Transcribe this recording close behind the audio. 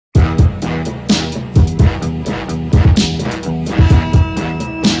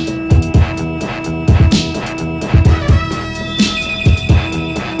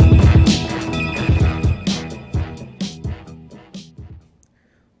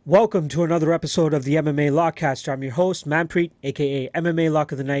Welcome to another episode of the MMA Lock-Cast. I'm your host, Manpreet, aka MMA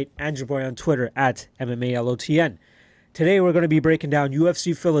Lock of the Night, and your boy on Twitter at MMALOTN. Today we're going to be breaking down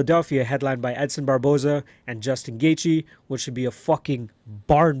UFC Philadelphia, headlined by Edson Barboza and Justin Gaethje, which should be a fucking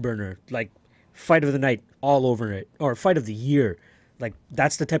barn burner, like fight of the night all over it, or fight of the year. Like,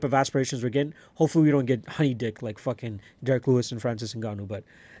 that's the type of aspirations we're getting. Hopefully we don't get honey dick like fucking Derek Lewis and Francis Ngannou, but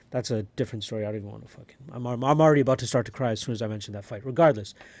that's a different story. I don't even want to fucking... I'm already about to start to cry as soon as I mention that fight.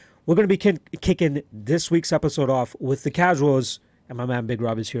 Regardless, we're going to be kicking this week's episode off with the casuals, and my man Big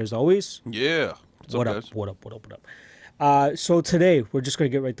Rob is here as always. Yeah. What up? So today, we're just going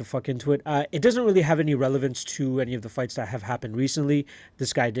to get right the fuck into it. It doesn't really have any relevance to any of the fights that have happened recently.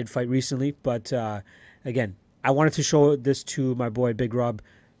 This guy did fight recently, but again, I wanted to show this to my boy Big Rob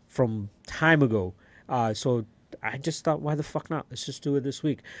from time ago. So I just thought, why the fuck not? Let's just do it this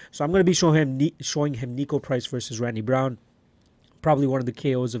week. So I'm going to be showing him Nico Price versus Randy Brown. Probably one of the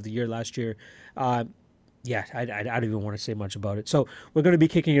KOs of the year last year. Yeah, I don't even want to say much about it. So we're going to be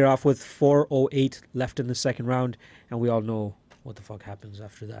kicking it off with 4:08 left in the second round, and we all know what the fuck happens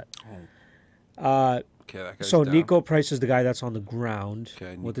after that. Okay, that guy's so down. Nico Price is the guy that's on the ground.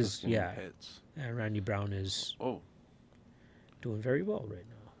 Okay, with his hits. And Randy Brown is doing very well right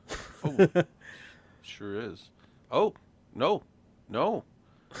now. Oh, sure is. Oh, no.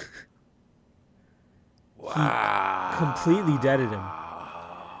 Wow. Completely deaded him.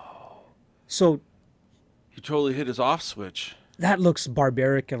 So He totally hit his off switch. that looks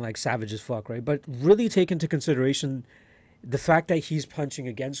barbaric and like savage as fuck, right? But really take into consideration the fact that he's punching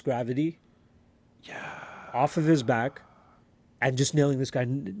against gravity, off of his back, and just nailing this guy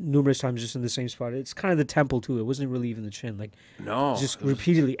numerous times just in the same spot. It's kind of the temple too. It wasn't really even the chin, like just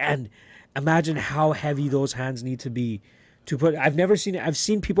repeatedly. And imagine how heavy those hands need to be to put. I've never seen it. I've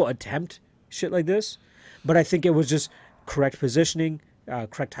seen people attempt shit like this, but I think it was just correct positioning,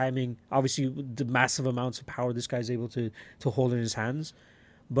 correct timing. Obviously, the massive amounts of power this guy's able to hold in his hands.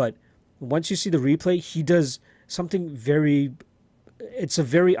 But once you see the replay, he does something very. It's a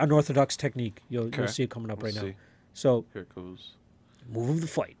very unorthodox technique. You'll see it coming up right now. So here it goes. Move of the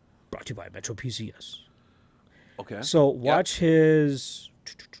fight, brought to you by Metro PCS. Okay. So watch his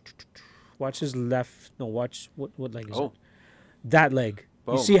left. No, watch what leg is it? That leg.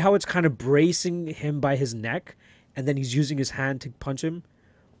 Boom. You see how it's kind of bracing him by his neck, and then he's using his hand to punch him.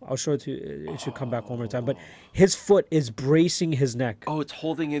 I'll show it to you. It should come back one more time. But his foot is bracing his neck. Oh, it's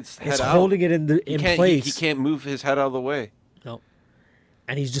holding its head out. It's holding it in place. He can't move his head out of the way. No.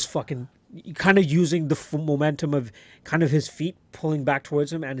 And he's just fucking kind of using the momentum of kind of his feet pulling back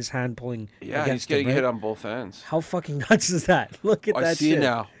towards him and his hand pulling Yeah, against he's getting him, right? hit on both ends. How fucking nuts is that? Look at that I see shit. it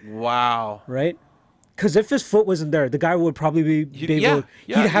now. Wow. Right? Because if his foot wasn't there, the guy would probably be able...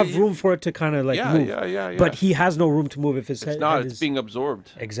 he'd have room for it to kind of like move. Yeah. But he has no room to move if his head... It's not. It's being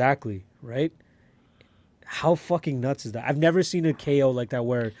absorbed. Exactly. Right? How fucking nuts is that? I've never seen a KO like that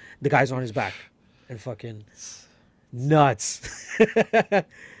where the guy's on his back and fucking... Nuts.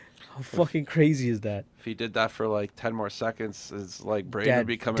 How fucking crazy is that? If he did that for like 10 more seconds, his like brain Dead. would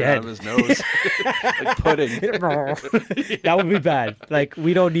be coming out of his nose. Like pudding. That would be bad. Like,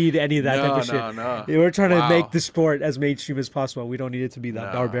 we don't need any of that type of shit. No. We're trying to make the sport as mainstream as possible. We don't need it to be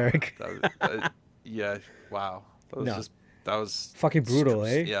that barbaric. Yeah, wow. That was fucking brutal,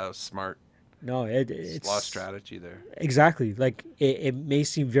 eh? Yeah, it was smart. No, it's a lot of strategy there. Exactly. Like, it may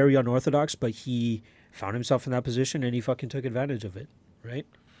seem very unorthodox, but he found himself in that position and he fucking took advantage of it, right?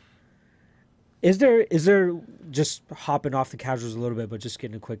 Is there just hopping off the casuals a little bit, but just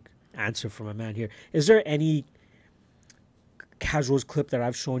getting a quick answer from my man here? Is there any casuals clip that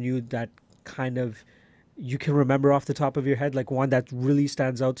I've shown you that kind of you can remember off the top of your head, like one that really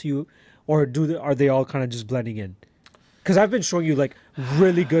stands out to you, or are they all kind of just blending in? Because I've been showing you like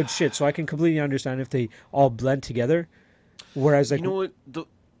really good shit, so I can completely understand if they all blend together. Whereas, like,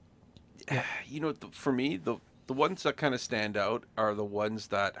 for me, the ones that kind of stand out are the ones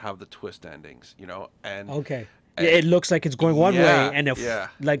that have the twist endings, and okay. Yeah, it looks like it's going one way, and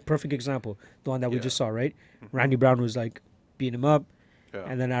like, perfect example, the one that we just saw, right? Randy Brown was like beating him up,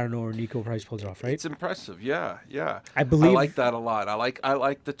 and then I don't know where Nico Price pulls it off, right? It's impressive, yeah. I like that a lot. I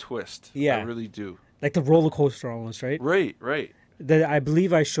like the twist. Yeah, I really do. Like the roller coaster almost, right? Right. I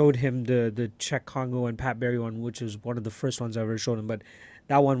believe I showed him the Czech Congo and Pat Barry one, which is one of the first ones I ever showed him, but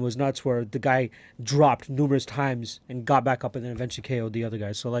that one was nuts, where the guy dropped numerous times and got back up and then eventually KO'd the other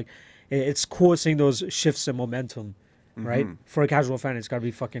guy. So, like, it's cool seeing those shifts in momentum, right? For a casual fan, it's got to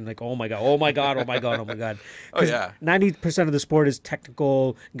be fucking like, oh my God. 90% of the sport is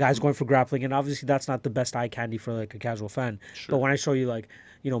technical, guys going for grappling, and obviously that's not the best eye candy for like a casual fan. Sure. But when I show you like,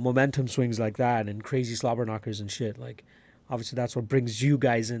 momentum swings like that and crazy slobber knockers and shit, like, obviously that's what brings you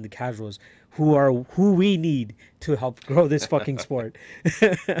guys in, the casuals, who we need to help grow this fucking sport.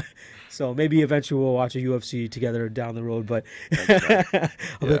 So maybe eventually we'll watch a UFC together down the road. But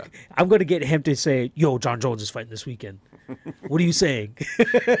I'm going to get him to say, "Yo, John Jones is fighting this weekend." What are you saying?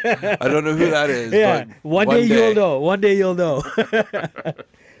 I don't know who that is. Yeah, but one day you'll know. One day you'll know.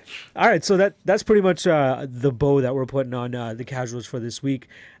 All right, so that's pretty much the bow that we're putting on the casuals for this week.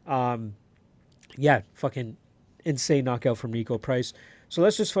 Yeah, fucking insane knockout from Nico Price. So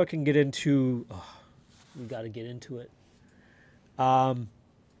let's just fucking get into. We got to get into it.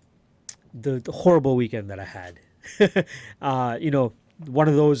 The horrible weekend that I had. One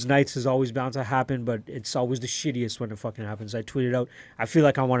of those nights is always bound to happen, but it's always the shittiest when it fucking happens. I tweeted out, I feel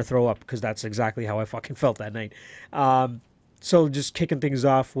like I want to throw up because that's exactly how I fucking felt that night. So just kicking things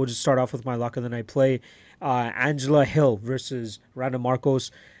off, we'll just start off with my lock of the night play. Angela Hill versus Randa Marcos.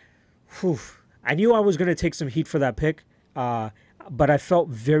 Whew. I knew I was going to take some heat for that pick, but I felt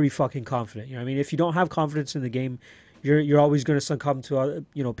very fucking confident. You know what I mean? If you don't have confidence in the game, you're always going to succumb to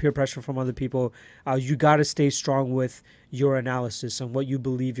peer pressure from other people. You got to stay strong with your analysis and what you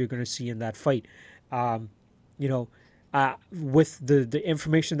believe you're going to see in that fight. With the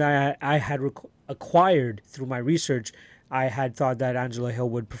information that I had acquired through my research, I had thought that Angela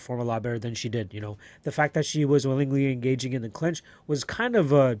Hill would perform a lot better than she did. The fact that she was willingly engaging in the clinch was kind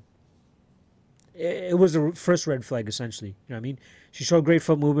of it was a first red flag, essentially. You know what I mean? She showed great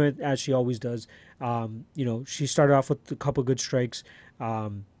foot movement, as she always does. She started off with a couple good strikes.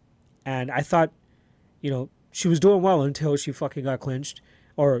 And I thought, she was doing well until she fucking got clinched,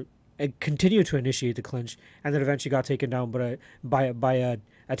 or continued to initiate the clinch, and then eventually got taken down by a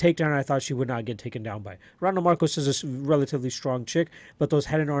takedown I thought she would not get taken down by. Randa Marcos is a relatively strong chick, but those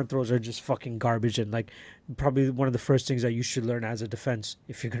head and arm throws are just fucking garbage, and probably one of the first things that you should learn as a defense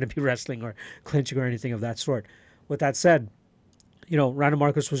if you're going to be wrestling or clinching or anything of that sort. With that said, Randa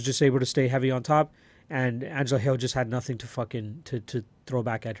Marcos was just able to stay heavy on top, and Angela Hill just had nothing to fucking to throw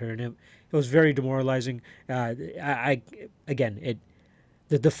back at her, and it was very demoralizing. The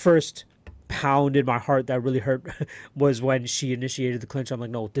first pound in my heart that really hurt was when she initiated the clinch. I'm like,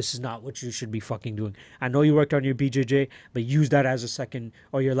 no, this is not what you should be fucking doing. I know you worked on your BJJ, but use that as a second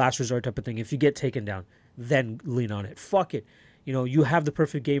or your last resort type of thing. If you get taken down, then lean on it. Fuck it. You have the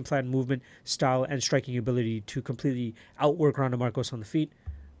perfect game plan, movement, style, and striking ability to completely outwork Randa Marcos on the feet,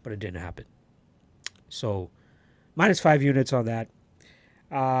 but it didn't happen. So, -5 units on that.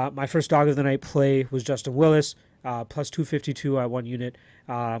 My first dog of the night play was Justin Willis, plus 252 at 1 unit,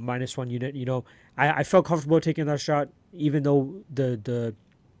 -1 unit. I felt comfortable taking that shot, even though the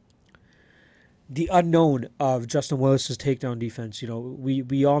unknown of Justin Willis's takedown defense.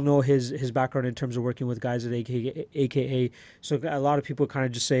 We all know his background in terms of working with guys at AKA. So a lot of people kind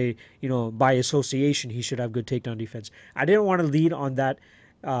of just say, by association, he should have good takedown defense. I didn't want to lead on that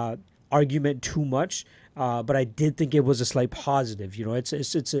argument too much, but I did think it was a slight positive.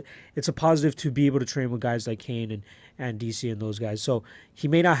 It's a positive to be able to train with guys like Kane and DC and those guys. So he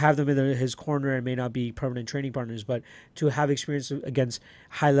may not have them in his corner and may not be permanent training partners, but to have experience against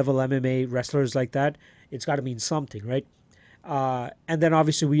high-level MMA wrestlers like that, it's got to mean something, right? And then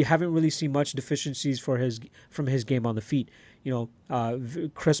obviously we haven't really seen much deficiencies from his game on the feet.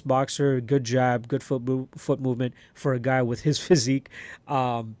 Crisp boxer, good jab, good foot movement for a guy with his physique.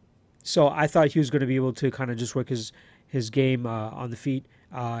 So I thought he was going to be able to kind of just work his game on the feet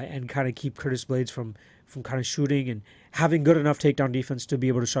and kind of keep Curtis Blades from kind of shooting and having good enough takedown defense to be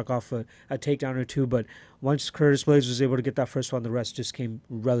able to shuck off a takedown or two. But once Curtis Blades was able to get that first one, the rest just came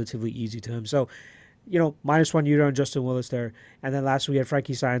relatively easy to him. So, -1 unit on Justin Willis there. And then last we had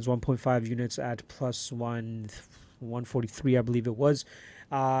Frankie Saenz, 1.5 units at plus 143, I believe it was.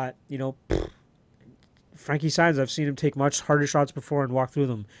 Frankie Saenz, I've seen him take much harder shots before and walk through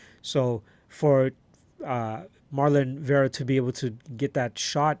them. So for Marlon Vera to be able to get that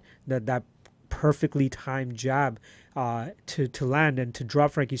shot, that perfectly timed jab to land and to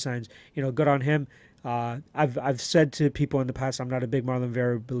drop Frankie Saenz, good on him. I've said to people in the past, I'm not a big Marlon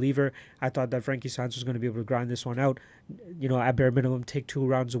Vera believer. I thought that Frankie Saenz was going to be able to grind this one out, at bare minimum, take 2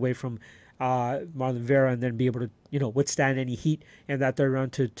 rounds away from Marlon Vera and then be able to, withstand any heat in that third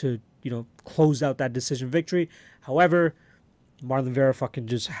round to close out that decision victory. However, Marlon Vera fucking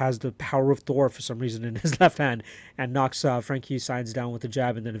just has the power of Thor for some reason in his left hand and knocks Frankie Saenz down with a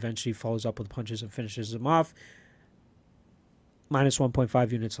jab and then eventually follows up with punches and finishes him off.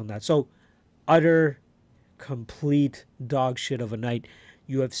 -1.5 units on that. So, utter, complete dog shit of a night.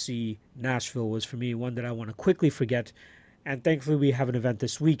 UFC Nashville was, for me, one that I want to quickly forget. And thankfully, we have an event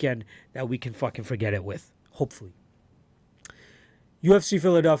this weekend that we can fucking forget it with. Hopefully. UFC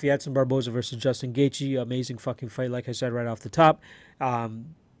Philadelphia, Edson Barboza versus Justin Gaethje. Amazing fucking fight, like I said, right off the top.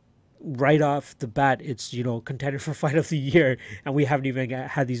 Right off the bat, it's, contender for fight of the year, and we haven't even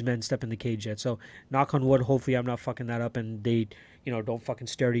had these men step in the cage yet. So, knock on wood, hopefully I'm not fucking that up, and they, don't fucking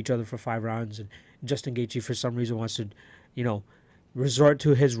stare at each other for 5 rounds, and Justin Gaethje, for some reason, wants to, resort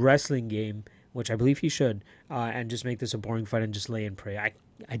to his wrestling game, which I believe he should, and just make this a boring fight and just lay and pray.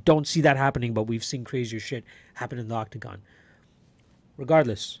 I don't see that happening, but we've seen crazier shit happen in the octagon.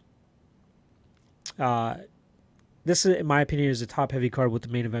 Regardless, this, in my opinion, is a top-heavy card, with the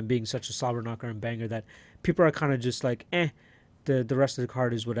main event being such a slobber knocker and banger that people are kind of just like, the rest of the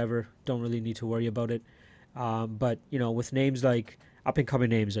card is whatever. Don't really need to worry about it. But, with names like, up-and-coming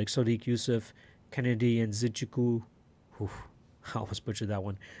names like Sodiq, Yussuf, Kenney, and Nzechukwu, I almost butchered that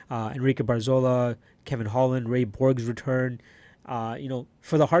one. Enrique, Barzola, Kevin Holland, Borg's return.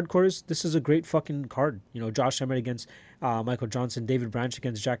 For the hardcores, this is a great fucking card. Josh Emmett against Michael Johnson, David Branch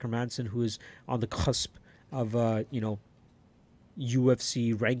against Jack Hermanson, who is on the cusp of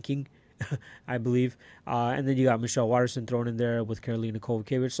UFC ranking, I believe. And then you got Michelle Watterson thrown in there with Karolina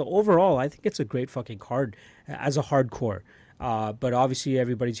Kowalkiewicz. So overall, I think it's a great fucking card as a hardcore. But obviously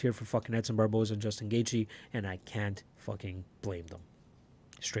everybody's here for fucking Edson Barboza and Justin Gaethje, and I can't fucking blame them.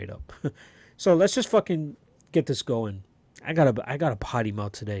 Straight up. So let's just fucking get this going. I got a potty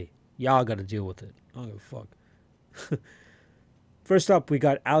mouth today. Y'all gotta deal with it. I don't give a fuck. First up, we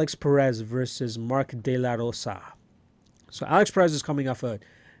got Alex Perez versus Mark De La Rosa. So Alex Perez is coming off a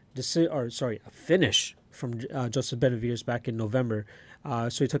finish from Joseph Benavidez back in November.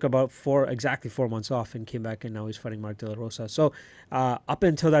 So he took about exactly 4 months off and came back, and now he's fighting Mark De La Rosa. So up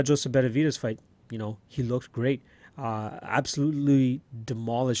until that Joseph Benavidez fight, he looked great. Absolutely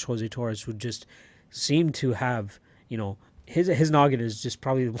demolished Jose Torres, who just seemed to have, his noggin is just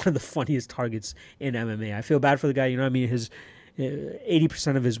probably one of the funniest targets in MMA. I feel bad for the guy. His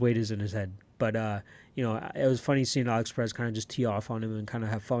 80% of his weight is in his head. But, it was funny seeing Alex Perez kind of just tee off on him and kind of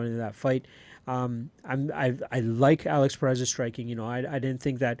have fun in that fight. I like Alex Perez's striking. I didn't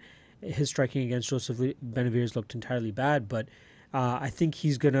think that his striking against Joseph Benavidez looked entirely bad, but I think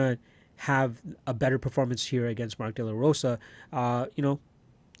he's going to have a better performance here against Mark De La Rosa.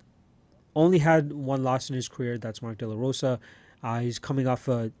 Only had 1 loss in his career. That's Mark De La Rosa. He's coming off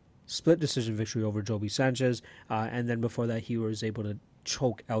a split decision victory over Joby Sanchez, and then before that he was able to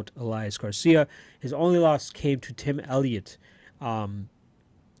choke out Elias Garcia. His only loss came to Tim Elliott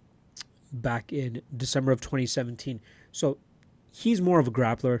back in December of 2017. So he's more of a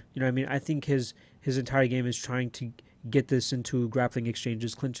grappler. I think his entire game is trying to get this into grappling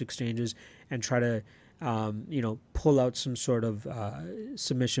exchanges, clinch exchanges, and try to pull out some sort of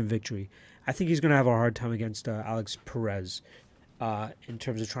submission victory. I think he's going to have a hard time against Alex Perez in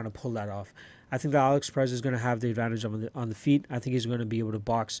terms of trying to pull that off. I think that Alex Perez is going to have the advantage on the feet. I think he's going to be able to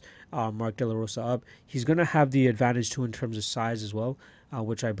box Mark De La Rosa up. He's going to have the advantage too in terms of size as well,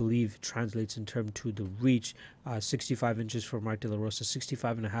 which I believe translates in terms to the reach. 65 inches for Mark De La Rosa,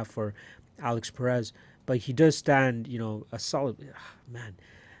 65.5 for Alex Perez. But he does stand, a solid... Man,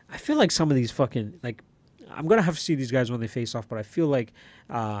 I feel like some of these fucking... I'm going to have to see these guys when they face off, but I feel like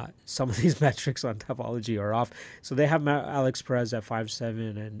some of these metrics on Tapology are off. So they have Alex Perez at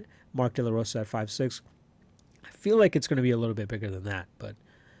 5'7" and Mark De La Rosa at 5'6". I feel like it's going to be a little bit bigger than that, but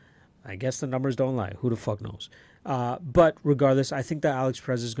I guess the numbers don't lie. Who the fuck knows? But regardless, I think that Alex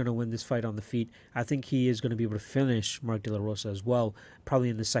Perez is going to win this fight on the feet. I think he is going to be able to finish Mark De La Rosa as well, probably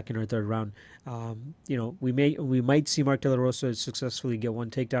in the second or third round. We might see Mark De La Rosa successfully get 1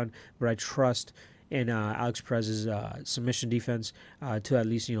 takedown, but I trust in Alex Perez's submission defense to at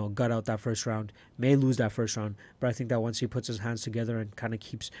least, gut out that first round. May lose that first round, but I think that once he puts his hands together and kind of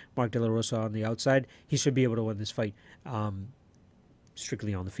keeps Mark De La Rosa on the outside, he should be able to win this fight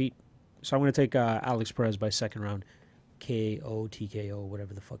strictly on the feet. So I'm going to take Alex Perez by second round, KO, TKO,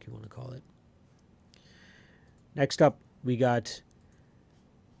 whatever the fuck you want to call it. Next up, we got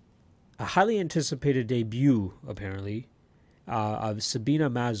a highly anticipated debut, apparently, of Sabina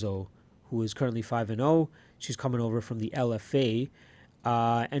Mazo, who is currently 5-0. She's coming over from the LFA,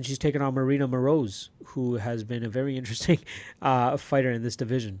 and she's taking on Marina Moroz, who has been a very interesting fighter in this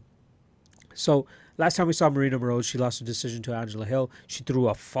division. So last time we saw Marina Moroz, she lost a decision to Angela Hill. She threw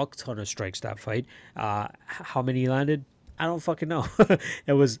a fuck ton of strikes that fight. How many landed? I don't fucking know.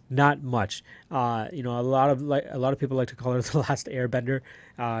 It was not much. A lot of people like to call her the last airbender.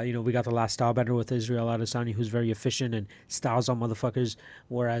 We got the last stylebender with Israel Adesanya, who's very efficient and styles on motherfuckers,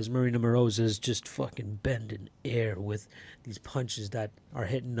 whereas Marina Moroz is just fucking bending air with these punches that are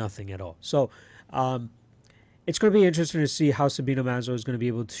hitting nothing at all. So it's going to be interesting to see how Sabina Mazo is going to be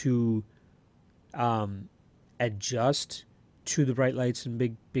able to adjust to the bright lights and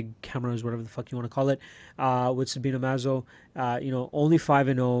big cameras, whatever the fuck you want to call it, with Sabina Mazo. Only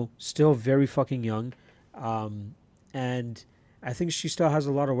 5-0, still very fucking young, and I think she still has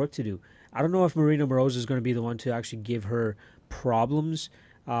a lot of work to do. I don't know if Marina Moroz is going to be the one to actually give her problems.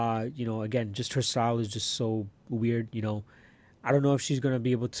 Again, just her style is just so weird. I don't know if she's going to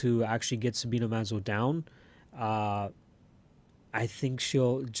be able to actually get Sabina Mazo down. I think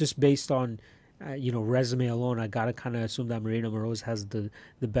she'll, just based on resume alone, I gotta kind of assume that Marina Moroz has the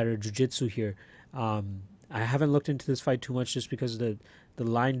better jiu-jitsu here. I haven't looked into this fight too much just because the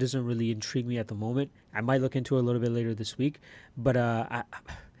line doesn't really intrigue me at the moment. I might look into it a little bit later this week, but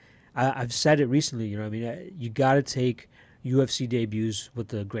I've said it recently. You gotta take UFC debuts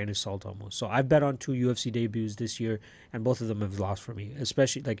with a grain of salt almost. So I've bet on 2 UFC debuts this year, and both of them have lost for me.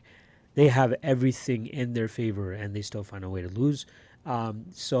 Especially they have everything in their favor and they still find a way to lose.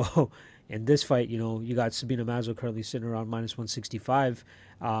 So in this fight, you got Sabina Mazo currently sitting around -165.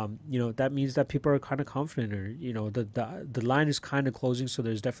 That means that people are kind of confident, or the line is kind of closing. So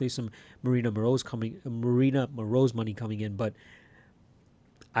there's definitely some Marina Moroz money coming in, but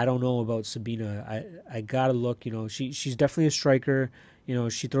I don't know about Sabina. I gotta look. She's definitely a striker.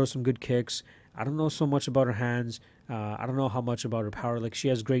 She throws some good kicks. I don't know so much about her hands. I don't know how much about her power. She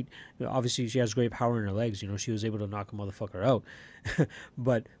has obviously she has great power in her legs. She was able to knock a motherfucker out.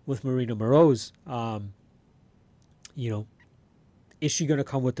 But with Marina Moroz, is she going to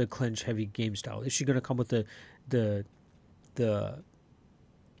come with the clinch heavy game style? Is she going to come with the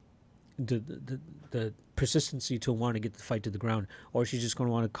persistency to want to get the fight to the ground, or is she just going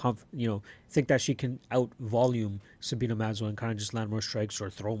to want to think that she can out volume Sabina Mazo and kind of just land more strikes or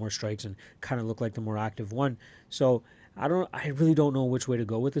throw more strikes and kind of look like the more active one? So I really don't know which way to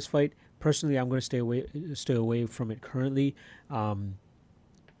go with this fight. Personally, I'm going to stay away from it currently. I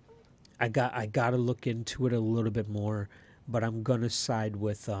gotta look into it a little bit more, but I'm gonna side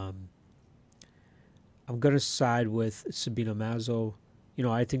with Sabina Mazo.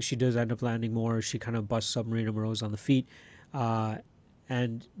 I think she does end up landing more. She kind of busts up Marina Moroz on the feet, and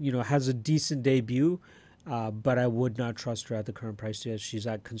has a decent debut, but I would not trust her at the current price that she's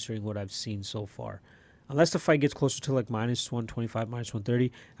at, considering what I've seen so far. Unless the fight gets closer to -125,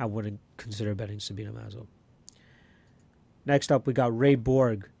 -130, I wouldn't consider betting Sabina Mazo. Next up, we got Ray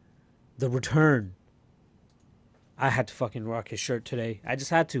Borg, the return. I had to fucking rock his shirt today. I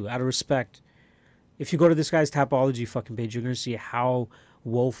just had to, out of respect. If you go to this guy's Tapology fucking page, you're gonna see how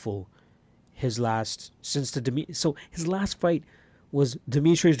woeful his last fight was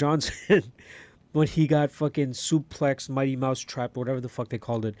Demetrius Johnson when he got fucking suplex, Mighty Mouse trapped, whatever the fuck they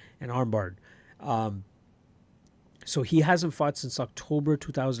called it, and armbarred. So he hasn't fought since October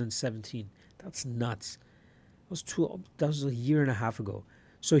 2017. That's nuts. That was a year and a half ago.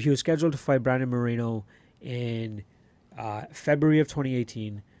 So he was scheduled to fight Brandon Moreno in February of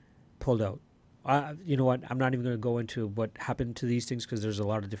 2018. Pulled out. You know what? I'm not even going to go into what happened to these things because there's a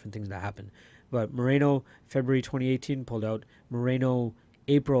lot of different things that happened. But Moreno, February 2018, pulled out. Moreno,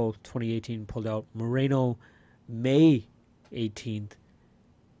 April 2018, pulled out. Moreno, May 18th,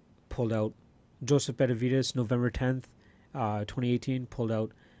 pulled out. Joseph Benavides, November 10th, 2018, pulled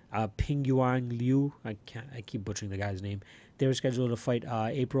out. Ping Yuan Liu, I keep butchering the guy's name. They were scheduled to fight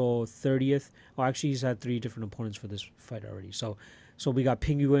April 30th. Oh, actually, he's had 3 different opponents for this fight already. So we got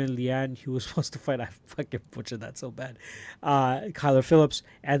Ping Yuan Lian. He was supposed to fight. I fucking butchered that so bad. Kyler Phillips,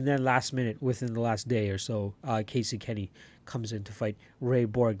 and then last minute, within the last day or so, Casey Kenney comes in to fight Ray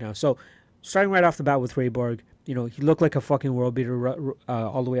Borg now. So starting right off the bat with Ray Borg, he looked like a fucking world beater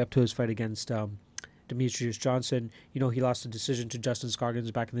all the way up to his fight against Demetrius Johnson. He lost a decision to Justin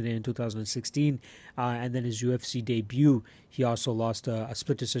Scargins back in the day in 2016. And then his UFC debut, he also lost a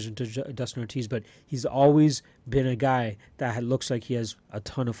split decision to Dustin Ortiz. But he's always been a guy that looks like he has a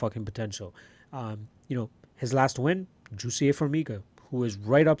ton of fucking potential. His last win, Jussier Formiga, who is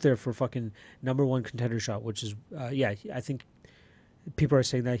right up there for fucking #1 contender shot, which is, I think people are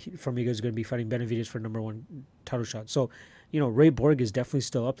saying that Formiga is going to be fighting Benavides for #1 title shot. So, Ray Borg is definitely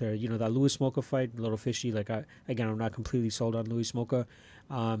still up there. That Louis Smolka fight, a little fishy. I'm not completely sold on Louis Smolka.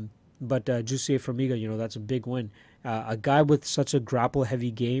 But Jussier Formiga, that's a big win. A guy with such a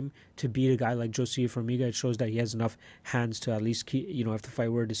grapple-heavy game to beat a guy like Jussier Formiga, it shows that he has enough hands to at least keep, if the fight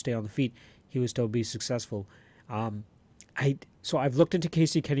were to stay on the feet, he would still be successful. So I've looked into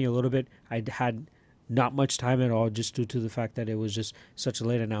Casey Kenney a little bit. I had not much time at all, just due to the fact that it was just such a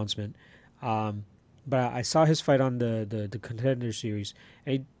late announcement. But I saw his fight on the Contender Series,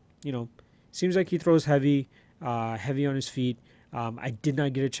 and he, seems like he throws heavy on his feet. I did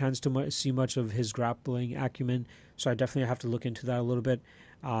not get a chance to see much of his grappling acumen, so I definitely have to look into that a little bit.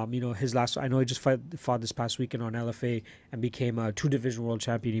 His last, I know he just fought this past weekend on LFA and became a 2-division world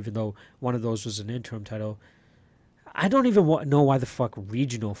champion, even though one of those was an interim title. I don't even know why the fuck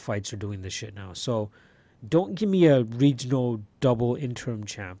regional fights are doing this shit now. So don't give me a regional double interim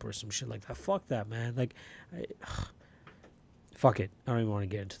champ or some shit like that. Fuck that, man. Like, fuck it. I don't even want to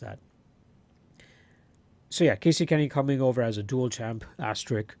get into that. So yeah, Gaethje Kenney coming over as a dual champ,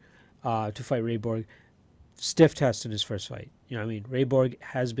 asterisk, to fight Ray Borg. Stiff test in his first fight. You know what I mean? Ray Borg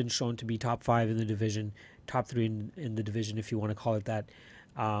has been shown to be top 5 in the division, top 3 in the division, if you want to call it that.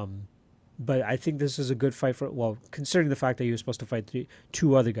 But I think this is a good fight well, considering the fact that he was supposed to fight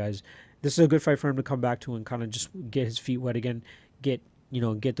 2 other guys, this is a good fight for him to come back to and kind of just get his feet wet again, get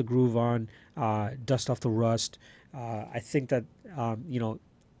the groove on, dust off the rust. I think that,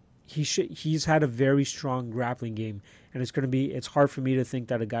 he's had a very strong grappling game, and it's hard for me to think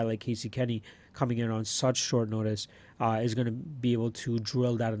that a guy like Gaethje Kenney coming in on such short notice is going to be able to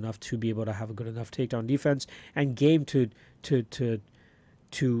drill that enough to be able to have a good enough takedown defense and game to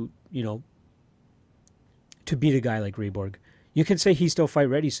beat a guy like Ray Borg. You can say he's still fight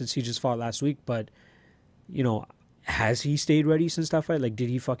ready since he just fought last week, but has he stayed ready since that fight? Like, did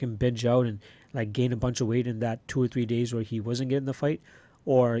he fucking binge out and like gain a bunch of weight in that 2 or 3 days where he wasn't getting the fight?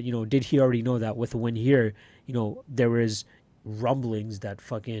 Or, did he already know that with a win here, there is rumblings that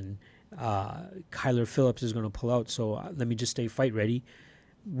fucking Kyler Phillips is going to pull out, so let me just stay fight ready?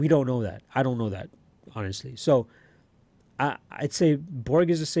 We don't know that. I don't know that, honestly. So I'd say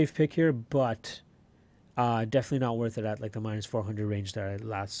Borg is a safe pick here, but definitely not worth it at like the minus 400 range that I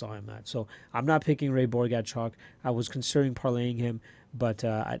last saw him at. So I'm not picking Ray Borg at chalk. I was considering parlaying him, but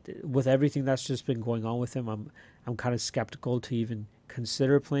with everything that's just been going on with him, I'm kind of skeptical to even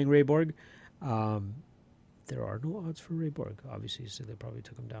consider playing Ray Borg. There are no odds for Ray Borg, obviously, so they probably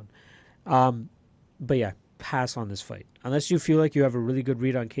took him down. But yeah, pass on this fight. Unless you feel like you have a really good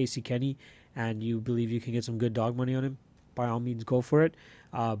read on Gaethje Kenney and you believe you can get some good dog money on him, by all means, go for it.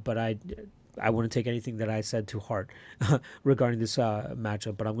 But I wouldn't take anything that I said to heart regarding this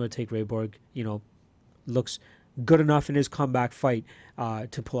matchup. But I'm going to take Ray Borg. Looks good enough in his comeback fight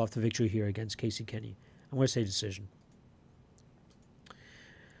to pull off the victory here against Gaethje Kenney. I'm going to say decision.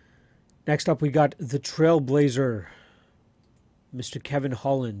 Next up, we got the Trailblazer, Mr. Kevin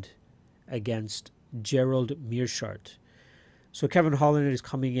Holland, against Gerald Meerschaert. So Kevin Holland is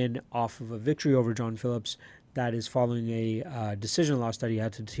coming in off of a victory over John Phillips that is following a decision loss that he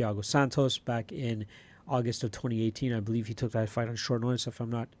had to Thiago Santos back in August of 2018. I believe he took that fight on short notice, if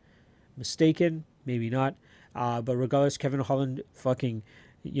I'm not mistaken. Maybe not. But regardless, Kevin Holland fucking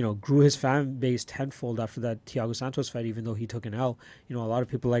grew his fan base tenfold after that Thiago Santos fight, even though he took an L. A lot of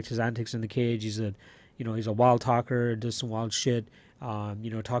people liked his antics in the cage. He's a wild talker, does some wild shit,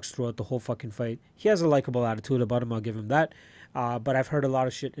 talks throughout the whole fucking fight. He has a likable attitude about him, I'll give him that. But I've heard a lot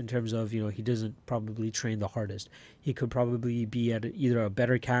of shit in terms of, he doesn't probably train the hardest. He could probably be at either a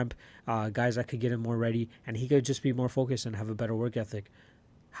better camp, guys that could get him more ready, and he could just be more focused and have a better work ethic.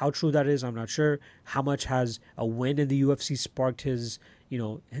 How true that is, I'm not sure. How much has a win in the UFC sparked his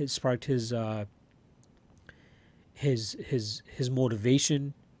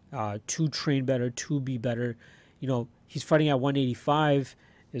motivation to train better, to be better. He's fighting at 185.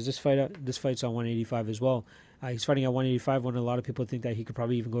 This fight's on 185 as well. He's fighting at 185 when a lot of people think that he could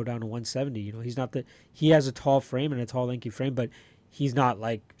probably even go down to 170. He has a tall frame and a tall, lanky frame, but he's not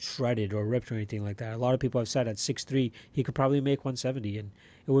like shredded or ripped or anything like that. A lot of people have said at 6'3", he could probably make 170, and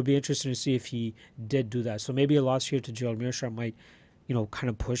it would be interesting to see if he did do that. So maybe a loss here to Gerald Meerschaert might, kind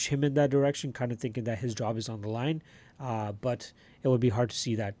of push him in that direction, kind of thinking that his job is on the line. But it would be hard to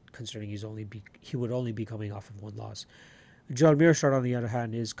see that, considering he would only be coming off of one loss. Gerald Meerschaert, on the other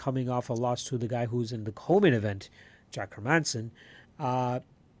hand, is coming off a loss to the guy who's in the co-main event, Jack Hermansson.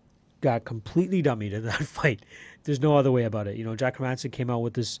 Got completely dummied in that fight. There's no other way about it. Jack Hermansson came out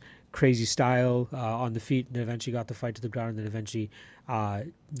with this crazy style on the feet, and eventually got the fight to the ground, and then eventually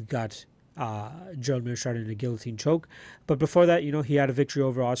got Gerald Meerschaert in a guillotine choke. But before that, he had a victory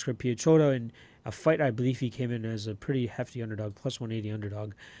over Oscar Piechota in a fight. I believe he came in as a pretty hefty underdog, plus 180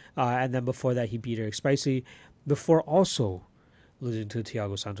 underdog. And then before that, he beat Eric Spicey, before also losing to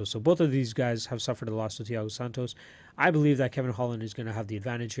Thiago Santos. So both of these guys have suffered a loss to Thiago Santos. I believe that Kevin Holland is going to have the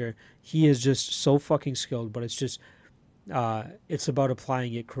advantage here. He is just so fucking skilled, but it's just it's about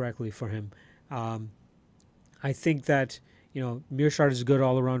applying it correctly for him. I think that Meerschaert is a good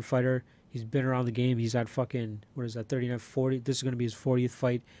all-around fighter. He's been around the game. He's at fucking 39, 40. This is going to be his 40th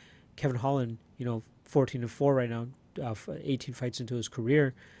fight. Kevin Holland, 14-4 right now, 18 fights into his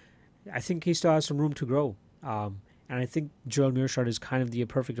career. I think he still has some room to grow. And I think Gerald Meerschaert is kind of the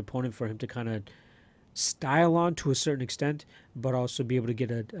perfect opponent for him to kind of style on to a certain extent, but also be able to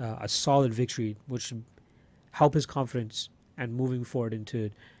get a solid victory, which should help his confidence and moving forward into,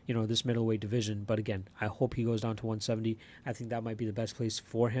 this middleweight division. But again, I hope he goes down to 170. I think that might be the best place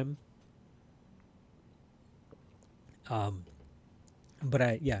for him. I'm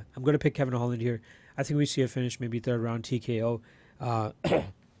going to pick Kevin Holland here. I think we see a finish, maybe third round TKO.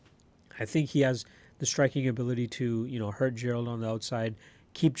 I think he has the striking ability to, hurt Gerald on the outside,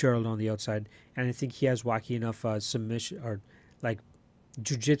 keep Gerald on the outside, and I think he has wacky enough submission or like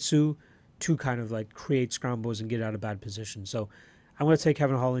jiu-jitsu to kind of like create scrambles and get out of bad position. So I'm going to take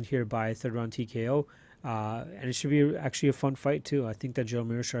Kevin Holland here by third round TKO. And it should be actually a fun fight too. I think that Gerald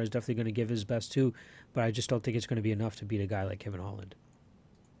Meerschaert is definitely going to give his best too, but I just don't think it's going to be enough to beat a guy like Kevin Holland.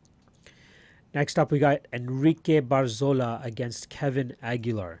 Next up, we got Enrique Barzola against Kevin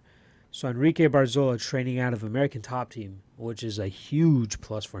Aguilar. So Enrique Barzola training out of American Top Team, which is a huge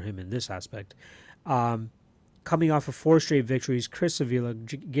plus for him in this aspect. Coming off of 4 straight victories, Chris Avila,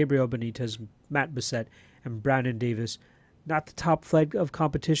 Gabriel Benitez, Matt Bissett, and Brandon Davis. Not the top flight of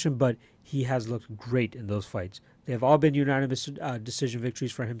competition, but he has looked great in those fights. They have all been unanimous decision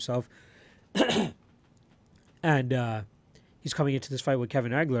victories for himself. And he's coming into this fight with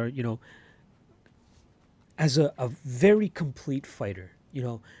Kevin Aguilar, as a very complete fighter.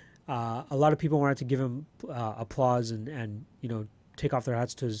 A lot of people wanted to give him applause and take off their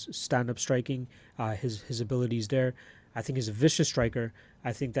hats to his stand-up striking, his abilities there. I think he's a vicious striker.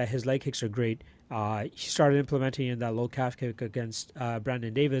 I think that his leg kicks are great. He started implementing in that low calf kick against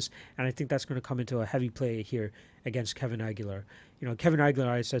Brandon Davis, and I think that's going to come into a heavy play here against Kevin Aguilar. Kevin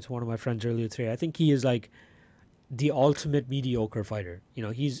Aguilar, I said to one of my friends earlier today, I think he is like the ultimate mediocre fighter.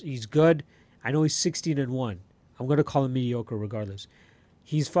 He's good. I know he's 16-1. I'm going to call him mediocre regardless.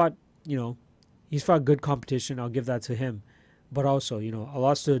 He's fought good competition. I'll give that to him. But also, I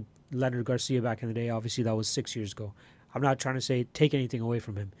lost to Leonard Garcia back in the day. Obviously, that was 6 years ago. I'm not trying to take anything away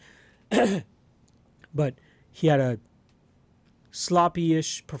from him. But he had a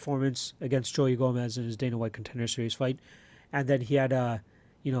sloppy-ish performance against Joey Gomez in his Dana White Contender Series fight. And then he had an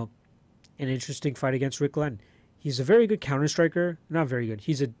interesting fight against Rick Glenn. He's a very good counter-striker. Not very good.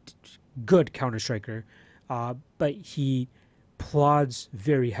 He's a good counter-striker. But he plods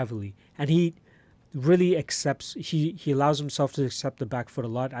very heavily. And he really accepts, he allows himself to accept the back foot a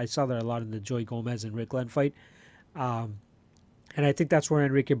lot. I saw that a lot in the Joey Gomez and Rick Glenn fight. And I think that's where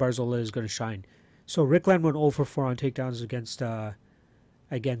Enrique Barzola is going to shine. So Rick Glenn went 0 for 4 on takedowns against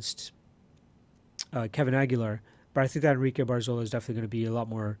Kevin Aguilar. But I think that Enrique Barzola is definitely going to be a lot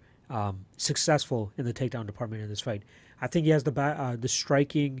more successful in the takedown department in this fight. I think he has the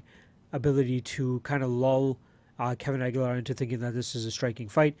striking ability to kind of lull Kevin Aguilar into thinking that this is a striking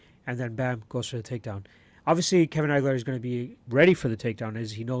fight, and then bam, goes for the takedown. Obviously, Kevin Aguilar is going to be ready for the takedown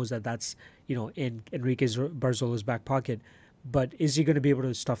as he knows that that's, in Enrique Barzola's back pocket. But is he going to be able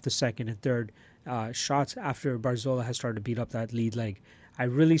to stuff the second and third shots after Barzola has started to beat up that lead leg? I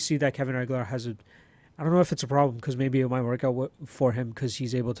really see that Kevin Aguilar has I don't know if it's a problem because maybe it might work out for him because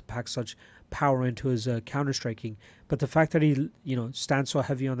he's able to pack such power into his counter striking. But the fact that he stands so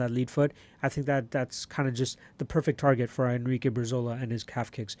heavy on that lead foot, I think that's kind of just the perfect target for Enrique Barzola and his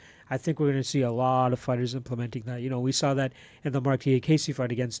calf kicks. I think we're going to see a lot of fighters implementing that. We saw that in the Mark Casey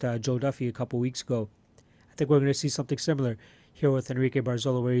fight against Joe Duffy a couple weeks ago. I think we're going to see something similar here with Enrique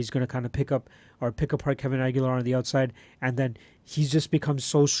Barzola, where he's going to kind of pick apart Kevin Aguilar on the outside, and then he's just become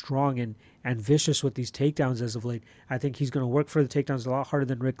so strong and vicious with these takedowns as of late. I think he's going to work for the takedowns a lot harder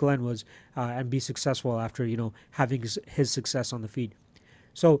than Rick Glenn was, and be successful after having his success on the feet.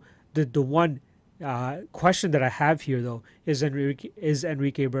 So the one question that I have here though is Enrique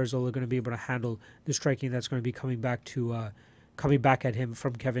Barzola going to be able to handle the striking that's going to be coming back at him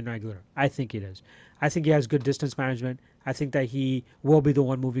from Kevin Aguilar? I think it is. I think he has good distance management. I think that he will be the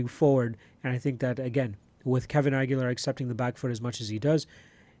one moving forward. And I think that, again, with Kevin Aguilar accepting the back foot as much as he does,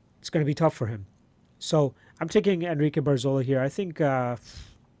 it's going to be tough for him. So I'm taking Enrique Barzola here. I think I'm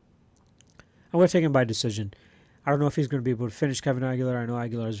going to take him by decision. I don't know if he's going to be able to finish Kevin Aguilar. I know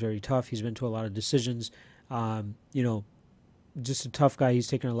Aguilar is very tough. He's been to a lot of decisions. Just a tough guy. He's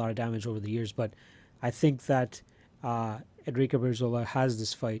taken a lot of damage over the years. But I think that Enrique Barzola has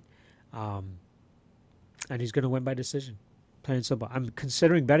this fight, and he's going to win by decision. Plain and simple. I'm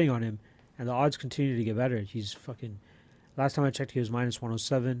considering betting on him, and the odds continue to get better. He's fucking... Last time I checked, he was minus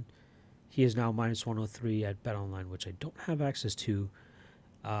 107. He is now minus 103 at BetOnline, which I don't have access to.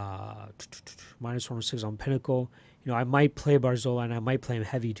 Minus 106 on Pinnacle. I might play Barzola, and I might play him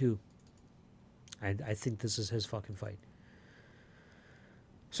heavy, too. I think this is his fucking fight.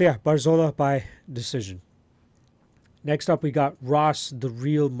 So, yeah, Barzola by decision. Next up, we got Ross, the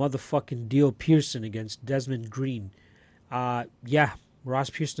real motherfucking deal, Pearson against Desmond Green. Yeah, Ross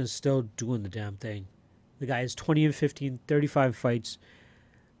Pearson is still doing the damn thing. The guy is 20-15, 35 fights.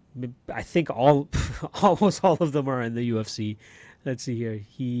 I think almost all of them are in the UFC. Let's see here.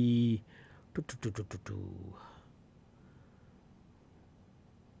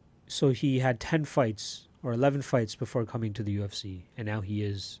 So he had 10 fights or 11 fights before coming to the UFC, and now he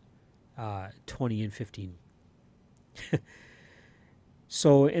is 20-15.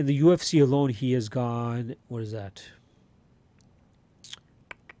 So in the UFC alone, he has gone, what is that?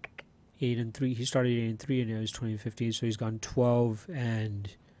 8-3. He started 8-3, and now he's 20-15. So he's gone 12-13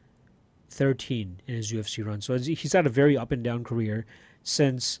 in his UFC run. So he's had a very up and down career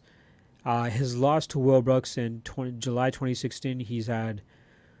since his loss to Will Brooks in July 2016. He's had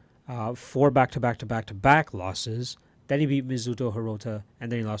 4 back-to-back losses. Then he beat Mizuto Hirota,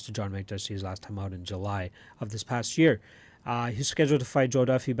 and then he lost to John McDusty his last time out in July of this past year. He's scheduled to fight Joe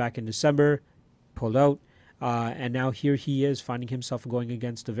Duffy back in December, pulled out, and now here he is finding himself going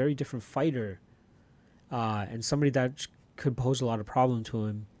against a very different fighter, and somebody that could pose a lot of problem to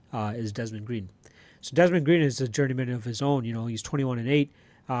him is Desmond Green. So Desmond Green is a journeyman of his own. You know, he's 21-8,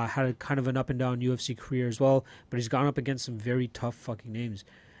 had a kind of an up and down UFC career as well, but he's gone up against some very tough fucking names.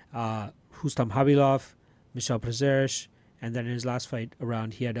 Rustam Khabilov, Michel Prazeres, and then in his last fight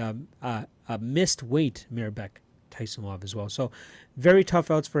around, he had a missed weight Mirbek Taisumov as well. So very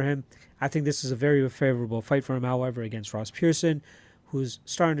tough outs for him. I think this is a very favorable fight for him, however, against Ross Pearson, who's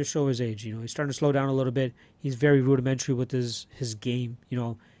starting to show his age. You know, he's starting to slow down a little bit. He's very rudimentary with his game. You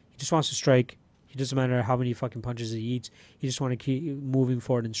know, he just wants to strike. He doesn't matter how many fucking punches he eats. He just want to keep moving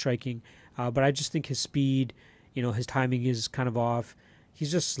forward and striking. But I just think his speed, you know, his timing is kind of off.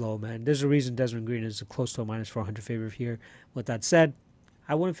 He's just slow, man. There's a reason Desmond Green is close to a -400 favorite here. With that said,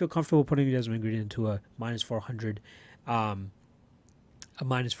 I wouldn't feel comfortable putting Desmond Green into a -400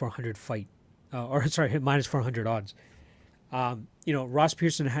 fight, -400 odds. You know, Ross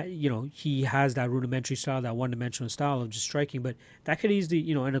Pearson, you know, he has that rudimentary style, that one-dimensional style of just striking, but that could easily,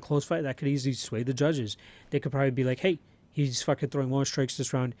 you know, in a close fight, that could easily sway the judges. They could probably be like, hey, he's fucking throwing more strikes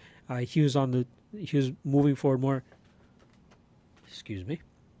this round. He was moving forward more. Excuse me.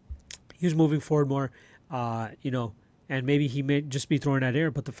 He was moving forward more, you know, and maybe he may just be throwing that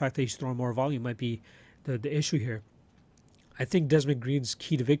air, but the fact that he's throwing more volume might be the issue here. I think Desmond Green's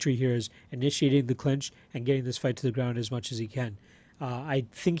key to victory here is initiating the clinch and getting this fight to the ground as much as he can. I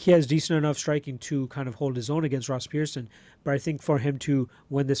think he has decent enough striking to kind of hold his own against Ross Pearson, but I think for him to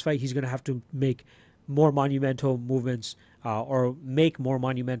win this fight, he's going to have to make more monumental movements or make more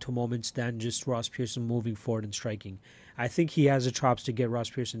monumental moments than just Ross Pearson moving forward and striking. I think he has the chops to get Ross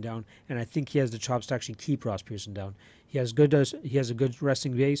Pearson down, and I think he has the chops to actually keep Ross Pearson down. He has a good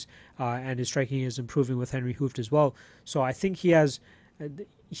resting base, and his striking is improving with Henry Hooft as well. So I think he has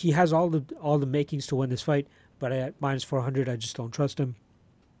all the makings to win this fight, but at -400, I just don't trust him,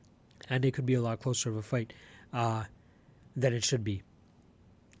 and it could be a lot closer of a fight than it should be.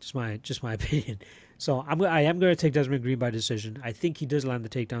 Just my opinion. So I am going to take Desmond Green by decision. I think he does land the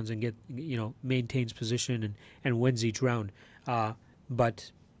takedowns and maintains position and wins each round.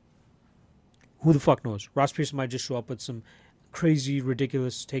 But who the fuck knows? Ross Pearson might just show up with some crazy,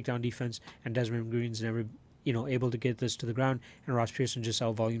 ridiculous takedown defense, and Desmond Green's never able to get this to the ground, and Ross Pearson just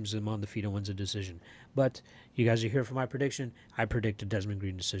out-volumes him on the feet and wins a decision. But you guys are here for my prediction. I predict a Desmond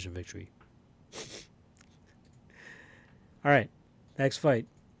Green decision victory. All right, next fight.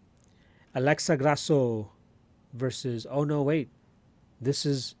 Alexa Grasso versus... Oh, no, wait. This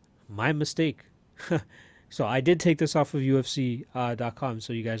is my mistake. So I did take this off of UFC.com,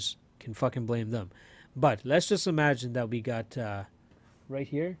 so you guys can fucking blame them. But let's just imagine that we got right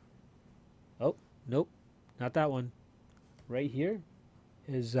here. Oh, nope. Not that one. Right here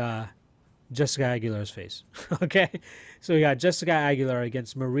is Jessica Aguilar's face. Okay? So we got Jessica Aguilar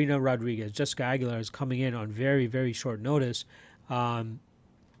against Marina Rodriguez. Jessica Aguilar is coming in on very, very short notice.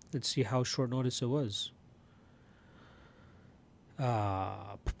 Let's see how short notice it was.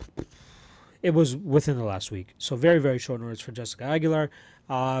 It was within the last week. So very, very short notice for Jessica Aguilar.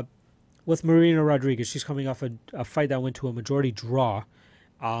 With Marina Rodriguez, she's coming off a fight that went to a majority draw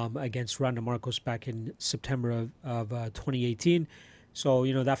against Ronda Marcos back in September of 2018. So,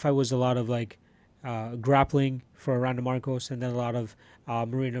 that fight was a lot of grappling for Ronda Marcos, and then a lot of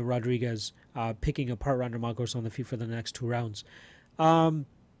Marina Rodriguez picking apart Ronda Marcos on the feet for the next 2 rounds.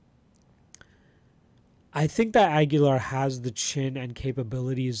 I think that Aguilar has the chin and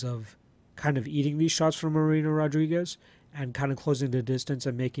capabilities of kind of eating these shots from Marina Rodriguez and kind of closing the distance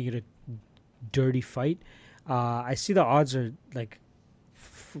and making it a dirty fight. I see the odds are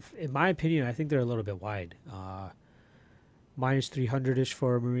in my opinion, I think they're a little bit wide. minus 300-ish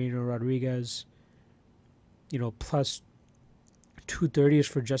for Marina Rodriguez. Plus 230-ish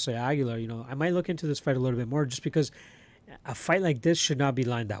for Jessica Aguilar. I might look into this fight a little bit more just because a fight like this should not be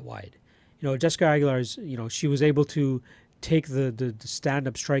lined that wide. Jessica Aguilar is, she was able to take the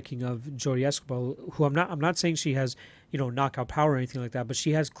stand-up striking of Jody Escobar, who I'm not saying she has, knockout power or anything like that, but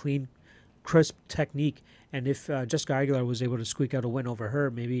she has clean, crisp technique. And if Jessica Aguilar was able to squeak out a win over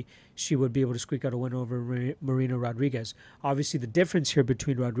her, maybe she would be able to squeak out a win over Marina Rodriguez. Obviously, the difference here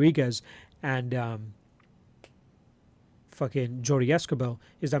between Rodriguez and fucking Jody Escobar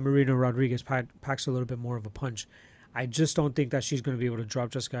is that Marina Rodriguez packs a little bit more of a punch. I just don't think that she's going to be able to drop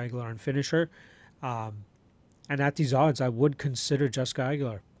Jessica Aguilar and finish her. And at these odds, I would consider Jessica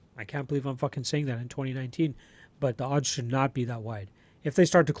Aguilar. I can't believe I'm fucking saying that in 2019, but the odds should not be that wide. If they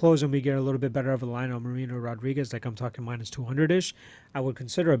start to close and we get a little bit better of a line on Marina Rodriguez, like I'm talking minus 200-ish, I would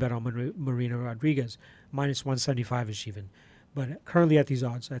consider a bet on Marina Rodriguez, minus 175-ish even. But currently at these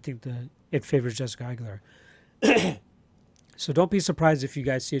odds, I think it favors Jessica Aguilar. So don't be surprised if you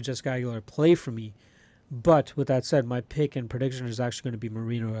guys see a Jessica Aguilar play for me. But with that said, my pick and prediction is actually going to be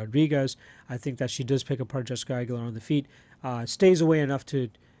Marina Rodriguez. I think that she does pick apart Jessica Aguilar on the feet, stays away enough to,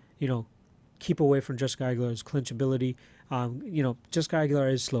 keep away from Jessica Aguilar's clinch ability. Jessica Aguilar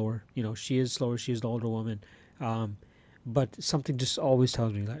is slower. She is slower. She is the older woman. But something just always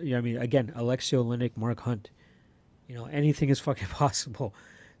tells me that. Again, Alexio Oleinik, Mark Hunt. Anything is fucking possible.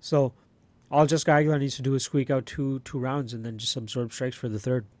 So all Jessica Aguilar needs to do is squeak out two rounds and then just absorb strikes for the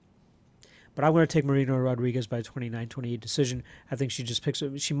third. But I'm going to take Marina Rodriguez by a 29-28 decision. I think she just picks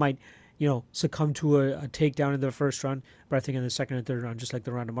up. She might, succumb to a takedown in the first round. But I think in the second and third round, just like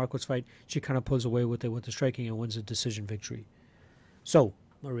the Ronda Marcos fight, she kind of pulls away with it with the striking and wins a decision victory. So,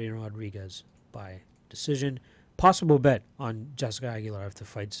 Marina Rodriguez by decision. Possible bet on Jessica Aguilar if the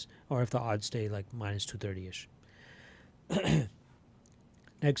fights, or if the odds stay like minus 230-ish.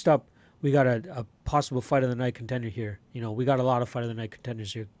 Next up, we got a possible fight of the night contender here. We got a lot of fight of the night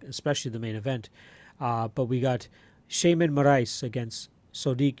contenders here, especially the main event. But we got Sheymon Moraes against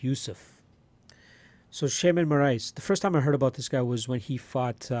Sodiq Yussuf. So Sheymon Moraes, the first time I heard about this guy was when he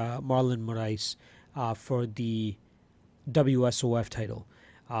fought Marlon Moraes for the WSOF title.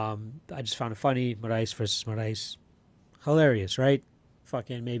 I just found it funny. Moraes versus Moraes. Hilarious, right?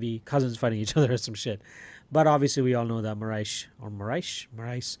 Fucking maybe cousins fighting each other or some shit. But obviously we all know that Moraes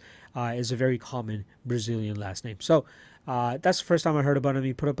is a very common Brazilian last name. So that's the first time I heard about him.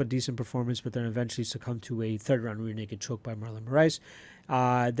 He put up a decent performance, but then eventually succumbed to a third-round rear naked choke by Marlon Moraes.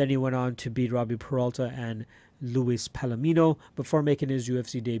 Then he went on to beat Robbie Peralta and Luis Palomino before making his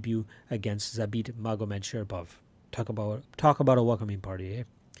UFC debut against Zabit Magomedsharipov. Talk about a welcoming party, eh?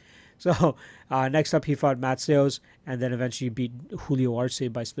 So next up, he fought Matseos and then eventually beat Julio Arce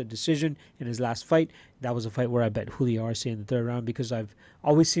by split decision in his last fight. That was a fight where I bet Julio Arce in the third round because I've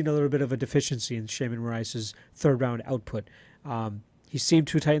always seen a little bit of a deficiency in Sheymon Moraes' third round output. He seemed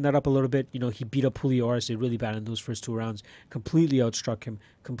to tighten that up a little bit. He beat up Julio Arce really bad in those first two rounds, completely outstruck him,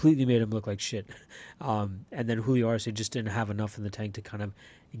 completely made him look like shit. And then Julio Arce just didn't have enough in the tank to kind of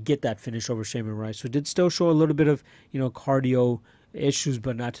get that finish over Sheymon Moraes. So it did still show a little bit of, cardio issues,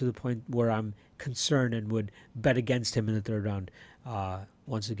 but not to the point where I'm concerned and would bet against him in the third round.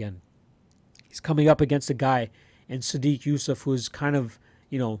 Once again, he's coming up against a guy in Sodiq Yussuf who's kind of,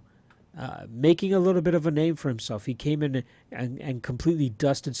 making a little bit of a name for himself. He came in and completely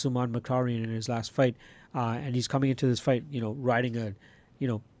dusted Sulman Mkhitaryan in his last fight, and he's coming into this fight, riding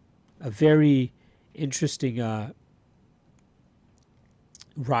a very interesting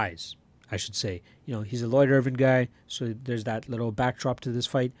rise, I should say. He's a Lloyd Irvin guy, so there's that little backdrop to this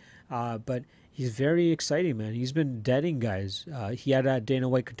fight. But he's very exciting, man. He's been deading guys. He had that Dana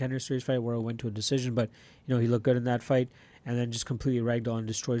White Contender Series fight where it went to a decision, but, he looked good in that fight and then just completely ragdoll and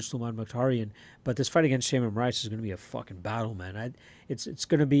destroyed Sulman Mkhitaryan. But this fight against Sheymon Moraes is going to be a fucking battle, man. It's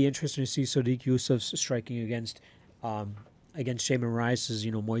going to be interesting to see Sodiq Yussuf striking against Sheymon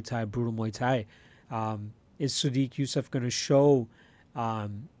Moraes' Muay Thai, brutal Muay Thai. Is Sodiq Yussuf going to show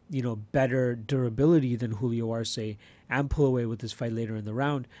better durability than Julio Arce and pull away with this fight later in the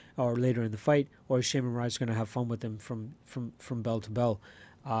round or later in the fight, or is Sheymon Moraes going to have fun with him from bell to bell?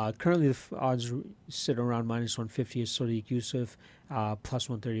 Currently the odds sit around minus 150 is Sodiq Yussuf, plus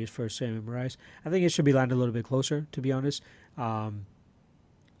 130 is for Sheymon Moraes. I think it should be landed a little bit closer, to be honest.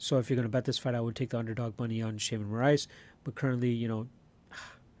 So if you're going to bet this fight, I would take the underdog money on Sheymon Moraes. But currently,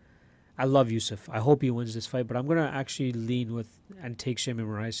 I love Yussuf. I hope he wins this fight, but I'm going to actually lean with and take Sheymon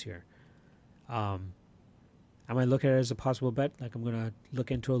Moraes here. I might look at it as a possible bet. Like, I'm going to look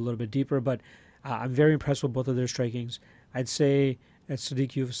into it a little bit deeper, but I'm very impressed with both of their strikings. I'd say that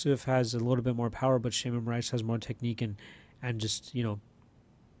Sodiq Yussuf has a little bit more power, but Sheymon Moraes has more technique and and just, you know,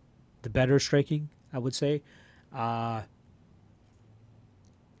 the better striking, I would say. But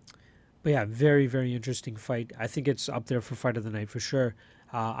yeah, very, very interesting fight. I think it's up there for fight of the night for sure.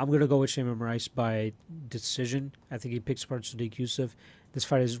 I'm going to go with Sheymon Moraes by decision. I think he picks apart Sodiq Yussuf. This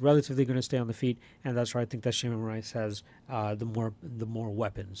fight is relatively going to stay on the feet, and that's where I think that Sheymon Moraes has the more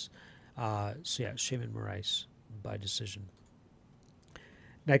weapons. So yeah, Sheymon Moraes by decision.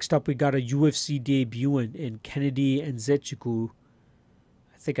 Next up, we got a UFC debut in Kennedy and Nzechukwu.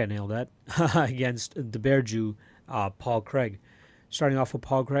 I think I nailed that. Against the Bear Jew, Paul Craig. Starting off with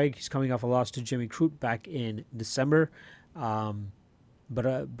Paul Craig, he's coming off a loss to Jimmy Crute back in December.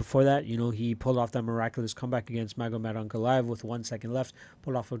 But before that, you know, he pulled off that miraculous comeback against Magomed Ankalaev with 1 second left.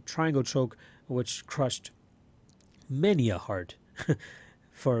 Pulled off a triangle choke, which crushed many a heart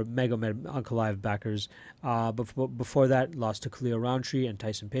for Magomed Ankalaev backers. But before that, lost to Khalil Roundtree and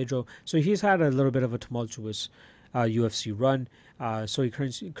Tyson Pedro. So he's had a little bit of a tumultuous UFC run. So he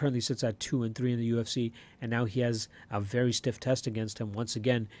currently sits at 2-3 in the UFC, and now he has a very stiff test against him once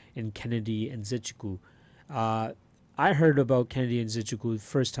again in Kennedy and Nzechukwu. I heard about Kennedy and Nzechukwu the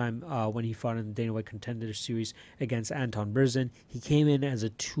first time when he fought in the Dana White Contender Series against Anton Berzin. He came in as a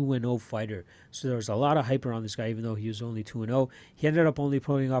 2-0 fighter, so there was a lot of hype around this guy, even though he was only 2-0. He ended up only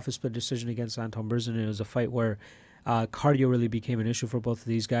pulling off a split decision against Anton Berzin, and it was a fight where cardio really became an issue for both of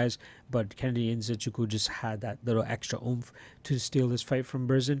these guys, but Kennedy and Nzechukwu just had that little extra oomph to steal this fight from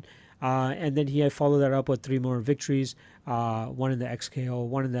Berzin. And then he had followed that up with 3 more victories, one in the XKO,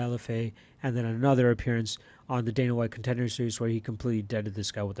 one in the LFA, and then another appearance on the Dana White Contender Series where he completely deaded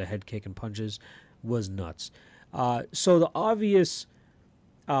this guy with a head kick and punches. Was nuts. So the obvious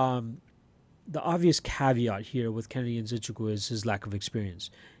caveat here with Kennedy and Nzechukwu is his lack of experience.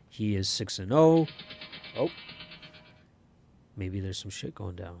 He is 6-0. Oh, maybe there's some shit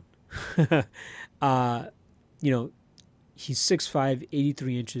going down. You know, he's 6'5",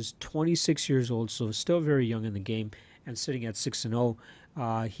 83 inches, 26 years old, so still very young in the game, and sitting at 6-0.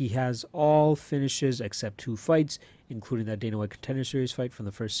 He has all finishes except 2 fights, including that Dana White Contender Series fight from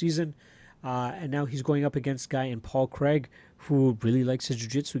the first season. And now he's going up against a guy in Paul Craig who really likes his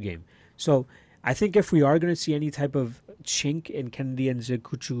jiu-jitsu game. So I think if we are going to see any type of chink in Kennedy and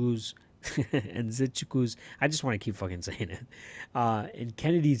Nzechukwu's I just want to keep fucking saying it. In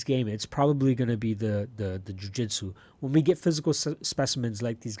Kennedy's game, it's probably going to be the jiu-jitsu. When we get physical specimens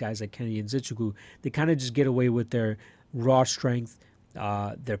like these guys like Kennedy and Nzechukwu, they kind of just get away with their raw strength,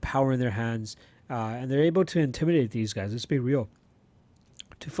 their power in their hands, and they're able to intimidate these guys. Let's be real.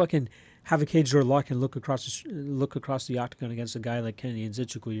 To fucking have a cage door lock and look across the octagon against a guy like Kennedy and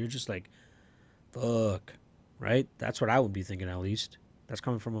Nzechukwu, you're just like, fuck, right? That's what I would be thinking, at least. That's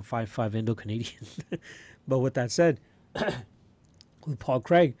coming from a 5'5" Indo-Canadian. But with that said, with Paul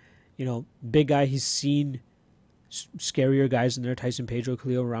Craig, you know, big guy, he's seen scarier guys in there, Tyson Pedro,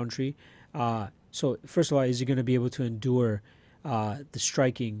 Khalil Roundtree. So first of all, is he going to be able to endure the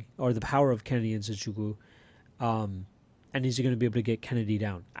striking or the power of Kennedy and Nzechukwu? And is he going to be able to get Kennedy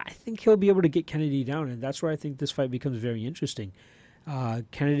down? I think he'll be able to get Kennedy down, and that's where I think this fight becomes very interesting.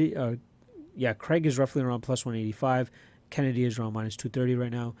 Craig is roughly around plus 185. Kennedy is around minus 230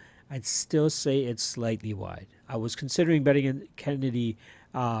 right now. I'd still say it's slightly wide. I was considering betting in Kennedy,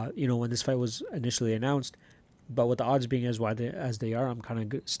 when this fight was initially announced, but with the odds being as wide as they are, I'm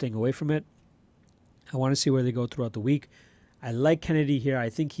kind of staying away from it. I want to see where they go throughout the week. I like Kennedy here. I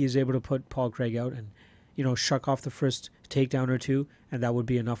think he is able to put Paul Craig out and, shuck off the first takedown or two, and that would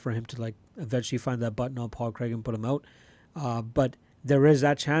be enough for him to eventually find that button on Paul Craig and put him out. But there is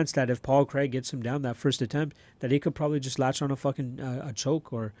that chance that if Paul Craig gets him down that first attempt, that he could probably just latch on a fucking a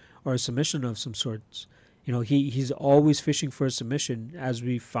choke or a submission of some sorts. He's always fishing for a submission, as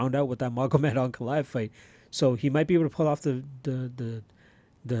we found out with that Magomed Ankalaev fight. So he might be able to pull off the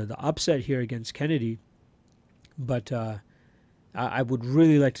upset here against Kennedy. But I would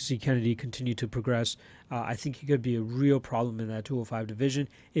really like to see Kennedy continue to progress. I think he could be a real problem in that 205 division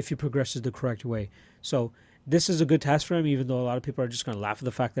if he progresses the correct way. So this is a good test for him, even though a lot of people are just going to laugh at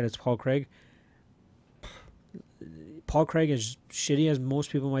the fact that it's Paul Craig. Paul Craig, as shitty as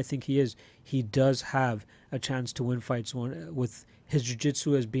most people might think he is, he does have a chance to win fights with his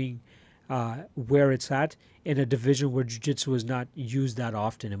jiu-jitsu as being where it's at in a division where jiu-jitsu is not used that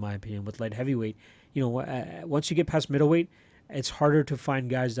often, in my opinion. With light heavyweight, once you get past middleweight, it's harder to find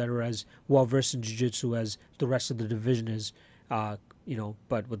guys that are as well-versed in jiu-jitsu as the rest of the division is, but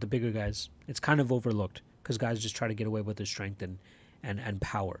with the bigger guys, it's kind of overlooked because guys just try to get away with their strength and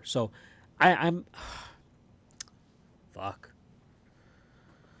power. So I'm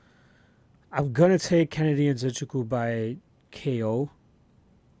going to take Kennedy and Nzechukwu by KO,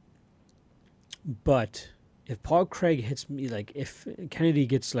 but if Paul Craig hits me, like if Kennedy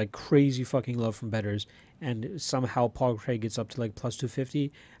gets like crazy fucking love from bettors and somehow Paul Craig gets up to like plus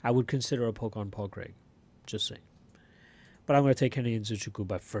 250, I would consider a poke on Paul Craig. Just saying. But I'm going to take Kennedy and Nzechukwu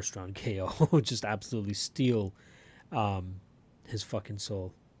by first round KO. Just absolutely steal his fucking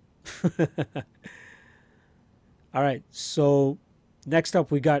soul. All right, so next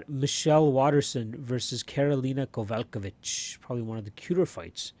up we got Michelle Waterson versus Karolina Kowalkiewicz. Probably one of the cuter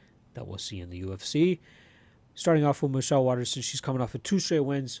fights that we'll see in the UFC. Starting off with Michelle Waterson, she's coming off of 2 straight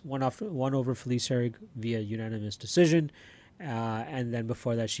wins, one over Felice Herrig via unanimous decision, and then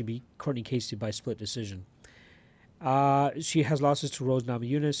before that she beat Courtney Casey by split decision. She has losses to Rose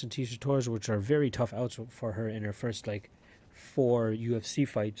Namajunas and Tisha Torres, which are very tough outs for her in her first 4 UFC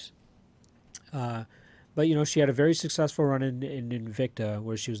fights. But, she had a very successful run in Invicta,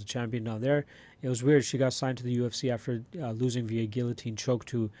 where she was the champion down there. It was weird. She got signed to the UFC after losing via guillotine choke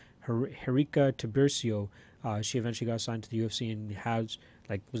to Henrique Tiburcio. She eventually got signed to the UFC and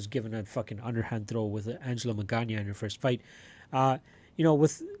was given a fucking underhand throw with Angela Magana in her first fight.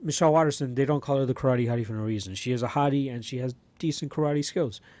 With Michelle Waterson, they don't call her the karate hottie for no reason. She is a hottie and she has decent karate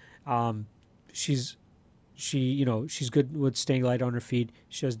skills. She's good with staying light on her feet.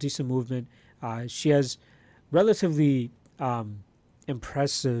 She has decent movement. She has relatively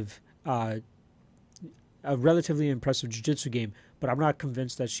impressive jiu-jitsu game, but I'm not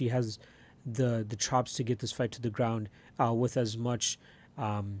convinced that she has the chops to get this fight to the ground with as much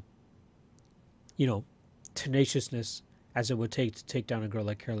tenaciousness as it would take to take down a girl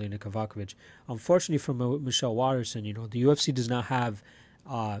like Karolina Kowalkiewicz. Unfortunately for Michelle Waterson, the UFC does not have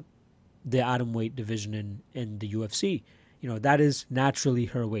the atomweight division in the UFC. That is naturally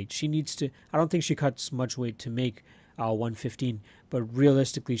her weight. She needs to. I don't think she cuts much weight to make 115, but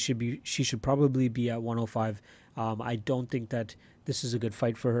realistically, she should probably be at 105. I don't think that this is a good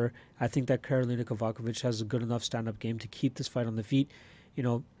fight for her. I think that Karolina Kowalkiewicz has a good enough stand-up game to keep this fight on the feet.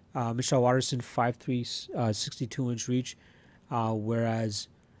 Michelle Waterson, 5'3", 62-inch reach, whereas,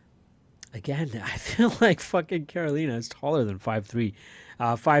 again, I feel like fucking Karolina is taller than 5'3",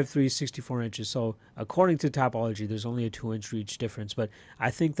 5'3", 64 inches. So according to Tapology, there's only a 2-inch reach difference. But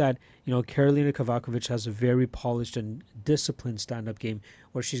I think that, Karolina Kowalkiewicz has a very polished and disciplined stand-up game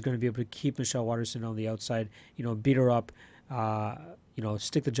where she's going to be able to keep Michelle Waterson on the outside, beat her up,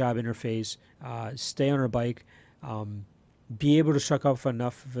 stick the jab in her face, stay on her bike, be able to shuck off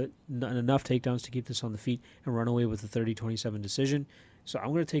enough takedowns to keep this on the feet and run away with a 30-27 decision. So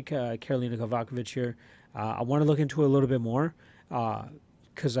I'm going to take Karolina Kowalkiewicz here. I want to look into it a little bit more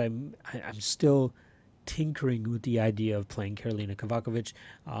because I'm still tinkering with the idea of playing Karolina Kowalkiewicz.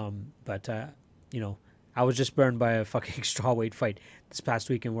 But I was just burned by a fucking strawweight fight this past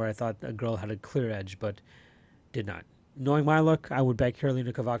weekend where I thought a girl had a clear edge, but did not. Knowing my luck, I would back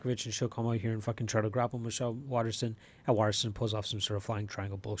Karolina Kowalkiewicz and she'll come out here and fucking try to grapple Michelle Waterson, and Waterson pulls off some sort of flying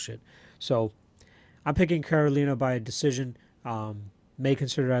triangle bullshit. So I'm picking Karolina by decision. May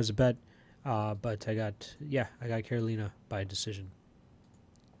consider it as a bet, but I got Karolina by decision.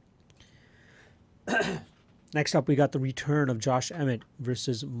 Next up, we got the return of Josh Emmett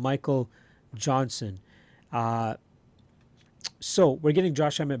versus Michael Johnson. So we're getting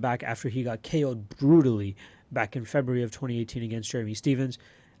Josh Emmett back after he got KO'd brutally back in February of 2018 against Jeremy Stephens.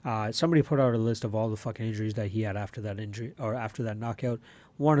 Somebody put out a list of all the fucking injuries that he had after that injury or after that knockout.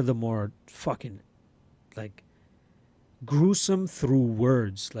 One of the more fucking gruesome through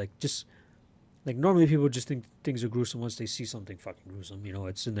words. Normally people just think things are gruesome once they see something fucking gruesome.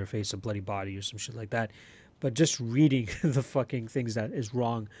 It's in their face, a bloody body or some shit like that. But just reading the fucking things that is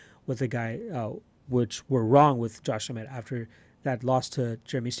wrong with the guy, which were wrong with Josh Emmett after that loss to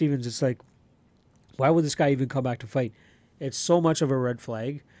Jeremy Stephens, it's like, why would this guy even come back to fight? It's so much of a red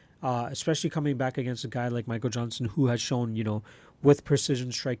flag, especially coming back against a guy like Michael Johnson who has shown, with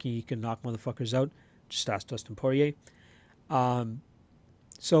precision striking, he can knock motherfuckers out. Just ask Dustin Poirier.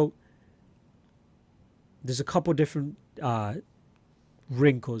 So there's a couple different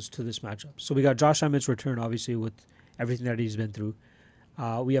wrinkles to this matchup. So we got Josh Emmett's return, obviously, with everything that he's been through.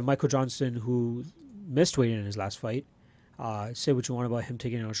 We have Michael Johnson, who missed weight in his last fight. Say what you want about him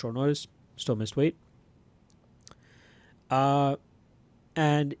taking it on short notice. Still missed weight.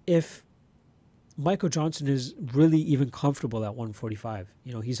 And if Michael Johnson is really even comfortable at 145,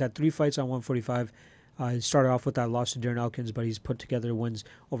 he's had 3 fights on 145. He started off with that loss to Darren Elkins, but he's put together wins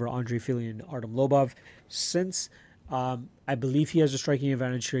over Andre Fili and Artem Lobov. Since I believe he has a striking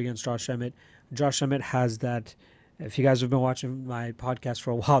advantage here against Josh Emmett. Josh Emmett has that, if you guys have been watching my podcast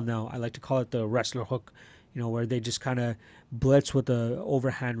for a while now, I like to call it the wrestler hook, where they just kind of blitz with the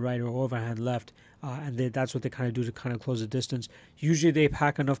overhand right or overhand left, and that's what they kind of do to kind of close the distance. Usually they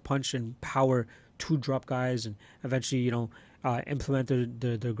pack enough punch and power two drop guys and eventually, implement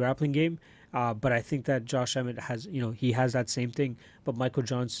the grappling game. But I think that Josh Emmett has, he has that same thing. But Michael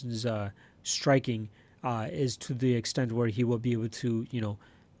Johnson's striking is to the extent where he will be able to,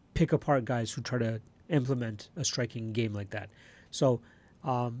 pick apart guys who try to implement a striking game like that. So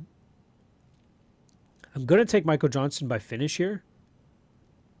I'm going to take Michael Johnson by finish here.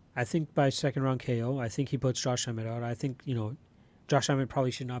 I think by second round KO. I think he puts Josh Emmett out. I think, Josh Emmett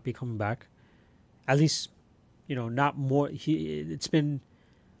probably should not be coming back. At least, not more. It's been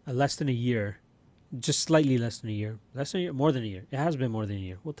less than a year. Just slightly less than a year. Less than a year? More than a year. It has been more than a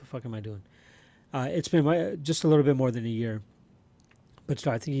year. What the fuck am I doing? It's been just a little bit more than a year. But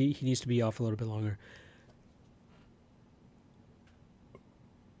still, I think he needs to be off a little bit longer.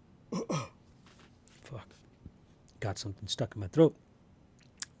 Fuck. Got something stuck in my throat.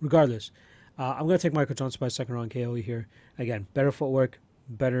 Regardless, I'm going to take Michael Johnson by second round KO here. Again, better footwork,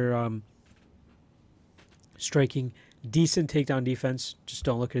 better striking, decent takedown defense. Just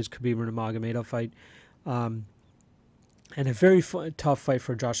don't look at his Khabib Nurmagomedov fight. And a very tough fight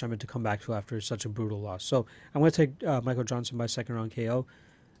for Josh Emmett to come back to after such a brutal loss. So I'm going to take Michael Johnson by second round KO.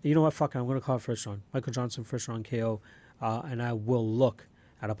 You know what? Fuck it. I'm going to call it first round. Michael Johnson first round KO. And I will look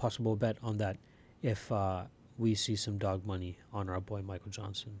at a possible bet on that if we see some dog money on our boy Michael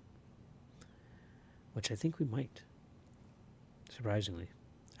Johnson. Which I think we might. Surprisingly.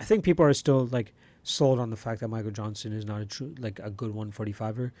 I think people are still sold on the fact that Michael Johnson is not a true a good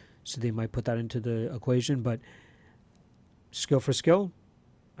 145er. So they might put that into the equation. But skill for skill,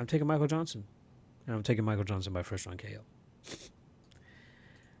 I'm taking Michael Johnson. And I'm taking Michael Johnson by first round KO.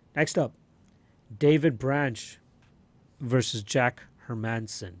 Next up, David Branch versus Jack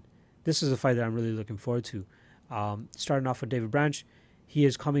Hermansson. This is a fight that I'm really looking forward to. Starting off with David Branch, he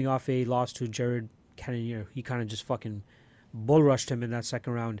is coming off a loss to Gerald. Kenney. He kind of just fucking bull rushed him in that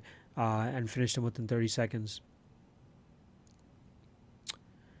second round and finished him within 30 seconds.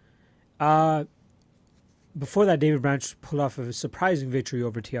 Before that, David Branch pulled off a surprising victory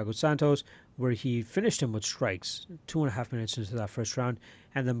over Thiago Santos, where he finished him with strikes 2.5 minutes into that first round,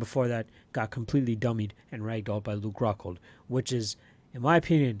 and then before that got completely dummied and ragdolled by Luke Rockhold, which is, in my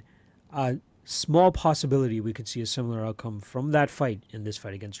opinion, a small possibility we could see a similar outcome from that fight in this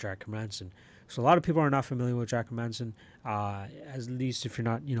fight against Jack Hermansson. So a lot of people are not familiar with Jack Hermansson, at least if you're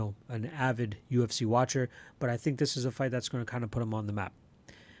not, an avid UFC watcher. But I think this is a fight that's going to kind of put him on the map.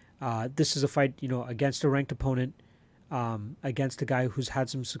 This is a fight, against a ranked opponent, against a guy who's had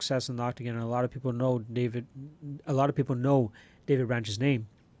some success in the octagon. And a lot of people know David Branch's name.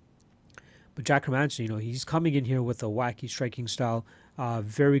 But Jack Hermansson, he's coming in here with a wacky striking style,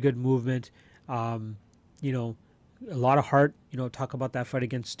 very good movement, a lot of heart. Talk about that fight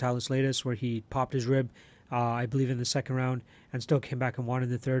against Talis Latis where he popped his rib, I believe, in the second round and still came back and won in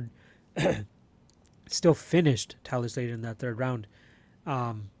the third. Still finished Talis Latis in that third round.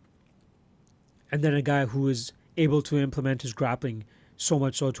 And then a guy who is able to implement his grappling so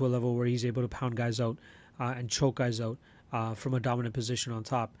much so to a level where he's able to pound guys out and choke guys out from a dominant position on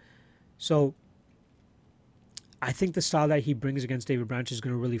top. So I think the style that he brings against David Branch is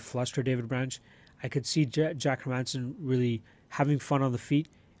going to really fluster David Branch. I could see Jack Hermansson really having fun on the feet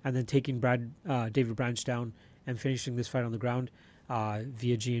and then taking David Branch down and finishing this fight on the ground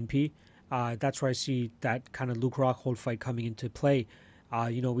via GNP. That's where I see that kind of Luke Rockhold fight coming into play.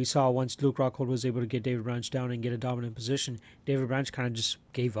 We saw once Luke Rockhold was able to get David Branch down and get a dominant position, David Branch kind of just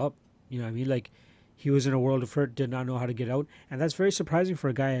gave up. He was in a world of hurt, did not know how to get out. And that's very surprising for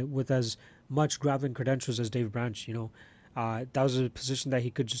a guy with as much grappling credentials as David Branch. That was a position that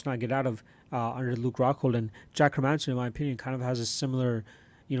he could just not get out of under Luke Rockhold. And Jack Hermansson, in my opinion, kind of has a similar,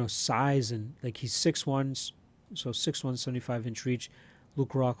 size. And he's 6'1", so 6'1", 75-inch reach.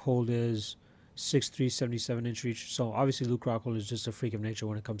 Luke Rockhold is 6'3", 77-inch reach. So obviously Luke Rockhold is just a freak of nature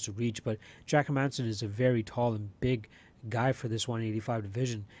when it comes to reach. But Jack Hermansson is a very tall and big guy for this 185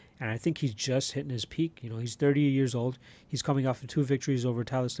 division. And I think he's just hitting his peak. He's 30 years old. He's coming off of 2 victories over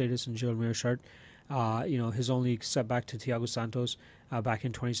Talis Latis and Gerald Meerschaert. His only setback to Thiago Santos back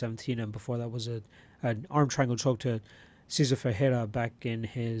in 2017. And before that was an arm triangle choke to Cesar Ferreira back in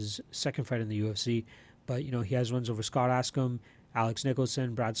his second fight in the UFC. But, he has wins over Scott Askham, Alex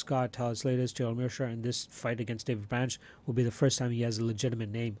Nicholson, Brad Scott, Talis Latis, Gerald Meerschaert, and this fight against David Branch will be the first time he has a legitimate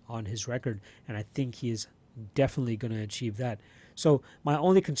name on his record, and I think he is definitely going to achieve that. So my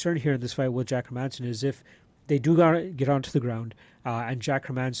only concern here in this fight with Jack Hermansson is if they do get onto the ground and Jack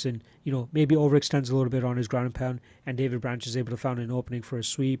Hermansson, maybe overextends a little bit on his ground and pound, and David Branch is able to find an opening for a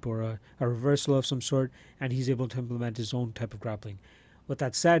sweep or a reversal of some sort, and he's able to implement his own type of grappling. With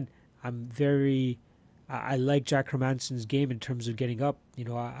that said, I'm very I like Jack Hermansson's game in terms of getting up. You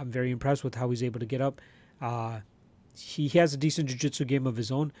know, I'm very impressed with how he's able to get up. He has a decent jiu-jitsu game of his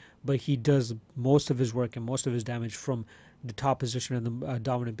own, but he does most of his work and most of his damage from the top position and the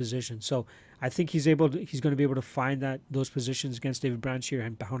dominant position. So I think he's going to be able to find those positions against David Branchier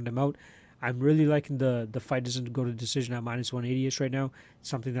and pound him out. I'm really liking the fight doesn't go to decision at minus 180ish right now. It's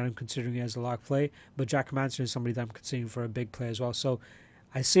something that I'm considering as a lock play. But Jack Hermansson is somebody that I'm considering for a big play as well. So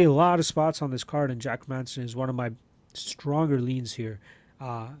I see a lot of spots on this card, and Jack Hermansson is one of my stronger leans here.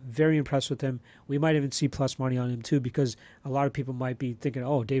 Very impressed with him. We might even see plus money on him too, because a lot of people might be thinking,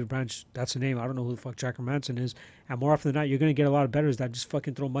 oh, David Branch, that's a name. I don't know who the fuck Jack Hermansson is. And more often than not, you're going to get a lot of bettors that just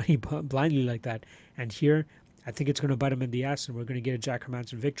fucking throw money blindly like that. And here, I think it's going to bite him in the ass, and we're going to get a Jack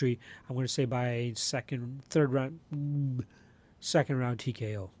Hermansson victory. I'm going to say by second round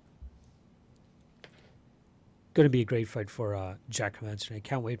TKO. Going to be a great fight for Jack Hermansson. I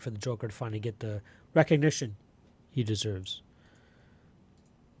can't wait for the Joker to finally get the recognition he deserves.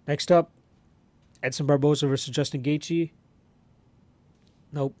 Next up, Edson Barboza versus Justin Gaethje.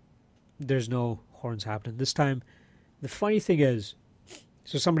 Nope, there's no horns happening this time. The funny thing is,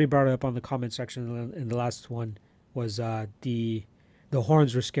 so somebody brought it up on the comment section in the last one, was the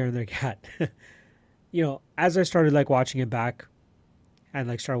horns were scaring their cat. You know, as I started like watching it back, and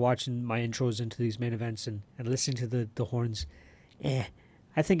like started watching my intros into these main events and listening to the horns,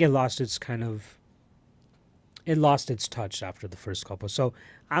 I think it lost its touch after the first couple. So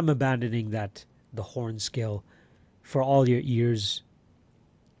I'm abandoning the horn skill for all your ears,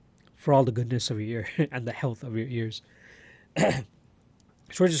 for all the goodness of your ear and the health of your ears.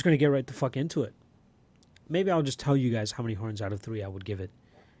 So we're just going to get right the fuck into it. Maybe I'll just tell you guys how many horns out of 3 I would give it,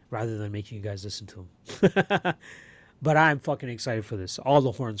 rather than making you guys listen to them. But I'm fucking excited for this. All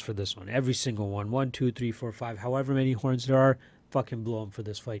the horns for this one. Every single one. 1, 2, 3, 4, 5. However many horns there are, fucking blow them for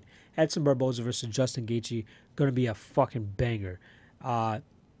this fight. Edson Barboza versus Justin Gaethje. Going to be a fucking banger.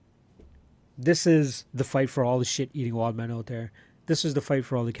 This is the fight for all the shit-eating wild men out there. This is the fight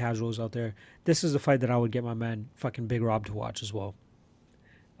for all the casuals out there. This is the fight that I would get my man fucking Big Rob to watch as well.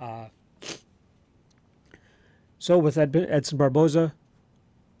 So with Edson Barboza,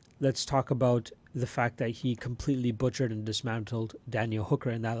 let's talk about the fact that he completely butchered and dismantled Daniel Hooker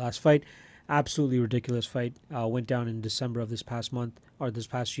in that last fight. Absolutely ridiculous fight. Went down in December of this past month, or this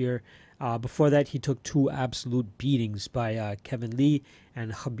past year. Before that, he took 2 absolute beatings by Kevin Lee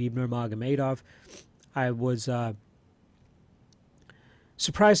and Khabib Nurmagomedov. I was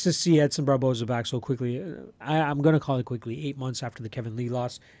surprised to see Edson Barboza back so quickly. I'm going to call it quickly. 8 months after the Kevin Lee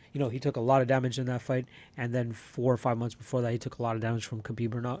loss. You know, he took a lot of damage in that fight. And then 4 or 5 months before that, he took a lot of damage from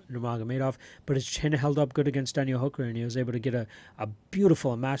Khabib Nurmagomedov. But his chin held up good against Daniel Hooker, and he was able to get a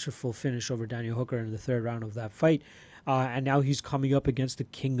beautiful and masterful finish over Daniel Hooker in the 3rd round of that fight. And now he's coming up against the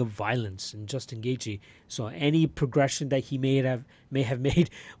king of violence in Justin Gaethje. So any progression that he may have made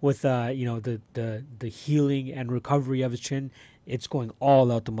with you know, the healing and recovery of his chin, it's going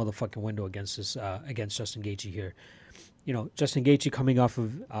all out the motherfucking window against Justin Gaethje here. You know, Justin Gaethje coming off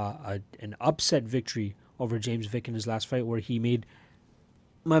of an upset victory over James Vick in his last fight, where he made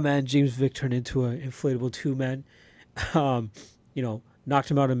my man James Vick turn into an inflatable 2-man. You know,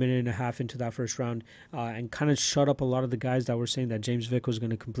 knocked him out a minute and a half into that first round, and kind of shut up a lot of the guys that were saying that James Vick was going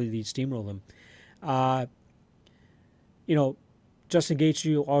to completely steamroll him. You know, Justin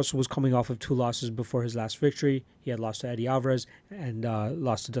Gaethje also was coming off of 2 losses before his last victory. He had lost to Eddie Alvarez and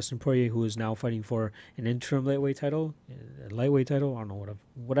lost to Dustin Poirier, who is now fighting for an interim lightweight title. I don't know,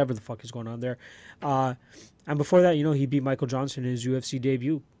 whatever the fuck is going on there. And before that, you know, he beat Michael Johnson in his UFC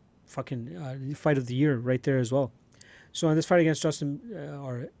debut. Fucking fight of the year right there as well. So in this fight against Edson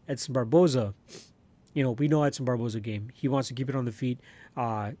Barboza, you know, we know Edson Barboza game. He wants to keep it on the feet.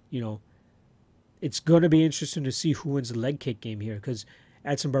 You know, it's going to be interesting to see who wins the leg kick game here, because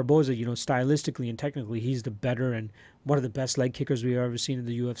Edson Barboza, you know, stylistically and technically, he's the better and one of the best leg kickers we've ever seen in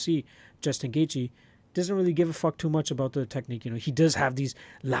the UFC. Justin Gaethje doesn't really give a fuck too much about the technique. You know, he does have these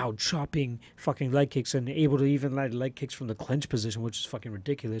loud, chopping fucking leg kicks, and able to even land leg kicks from the clinch position, which is fucking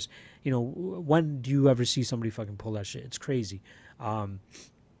ridiculous. You know, when do you ever see somebody fucking pull that shit? It's crazy. You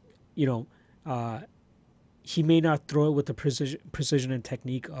know, he may not throw it with the precision and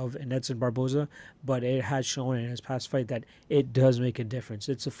technique of an Edson Barboza, but it has shown in his past fight that it does make a difference.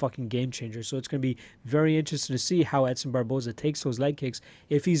 It's a fucking game changer. So it's going to be very interesting to see how Edson Barboza takes those leg kicks,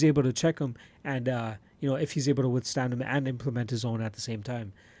 if he's able to check them, and you know, if he's able to withstand them and implement his own at the same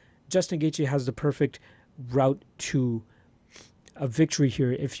time. Justin Gaethje has the perfect route to a victory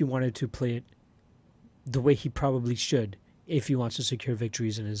here if you wanted to play it the way he probably should, if he wants to secure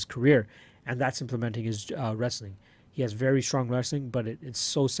victories in his career. And that's implementing his wrestling. He has very strong wrestling, but it's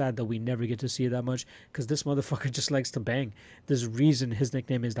so sad that we never get to see it that much because this motherfucker just likes to bang. There's a reason his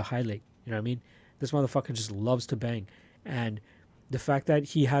nickname is the Highlight. You know what I mean? This motherfucker just loves to bang. And the fact that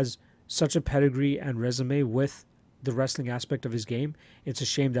he has such a pedigree and resume with the wrestling aspect of his game, it's a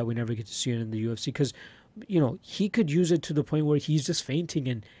shame that we never get to see it in the UFC because, you know, he could use it to the point where he's just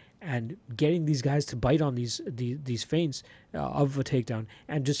feinting and getting these guys to bite on these feints of a takedown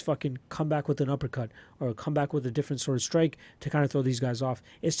and just fucking come back with an uppercut or come back with a different sort of strike to kind of throw these guys off.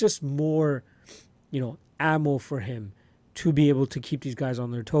 It's just more, you know, ammo for him to be able to keep these guys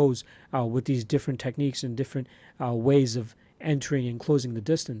on their toes with these different techniques and different ways of entering and closing the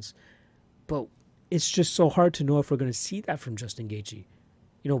distance. But it's just so hard to know if we're going to see that from Justin Gaethje.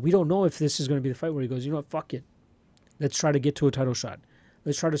 You know, we don't know if this is going to be the fight where he goes, you know what, fuck it. Let's try to get to a title shot.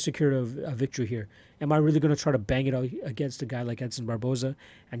 Let's try to secure a victory here. Am I really going to try to bang it out against a guy like Edson Barboza?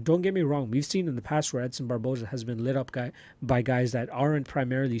 And don't get me wrong, we've seen in the past where Edson Barboza has been lit up by guys that aren't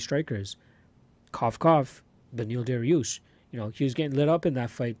primarily strikers. Cough, cough, Beneil Dariush. You know, he was getting lit up in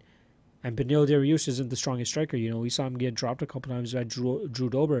that fight. And Beneil Dariush isn't the strongest striker. You know, we saw him get dropped a couple times by Drew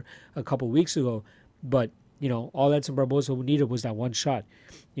Dober a couple weeks ago. But, you know, all Edson Barboza needed was that one shot.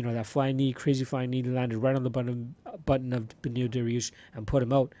 You know, that flying knee, crazy flying knee landed right on the button of Beneil Dariush and put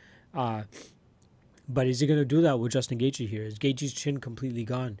him out. But is he going to do that with Justin Gaethje here? Is Gaethje's chin completely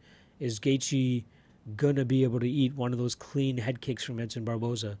gone? Is Gaethje going to be able to eat one of those clean head kicks from Edson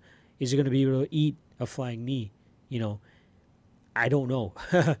Barboza? Is he going to be able to eat a flying knee? You know, I don't know.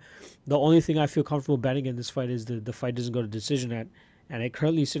 The only thing I feel comfortable betting in this fight is the fight doesn't go to decision and it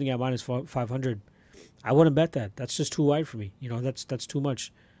currently sitting at minus 500. I wouldn't bet that. That's just too wide for me. You know, that's too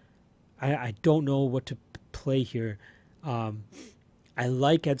much. I don't know what to play here. I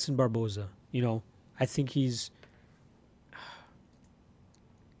like Edson Barboza. You know, I think he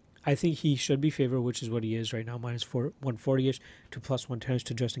should be favored, which is what he is right now, minus 140-ish to plus 110-ish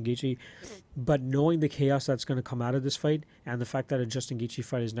to Justin Gaethje. But knowing the chaos that's going to come out of this fight and the fact that a Justin Gaethje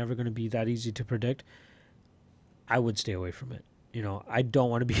fight is never going to be that easy to predict, I would stay away from it. You know, I don't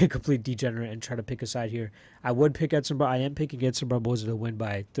want to be a complete degenerate and try to pick a side here. I would pick I am picking Edson Barboza to win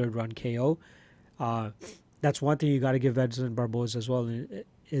by third round KO. That's one thing you got to give Edson Barboza as well,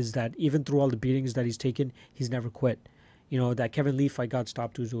 is that even through all the beatings that he's taken, he's never quit. You know, that Kevin Lee fight got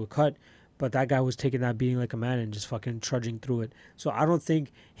stopped due to a cut, but that guy was taking that beating like a man and just fucking trudging through it. So I don't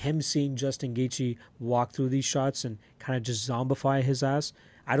think him seeing Justin Gaethje walk through these shots and kind of just zombify his ass,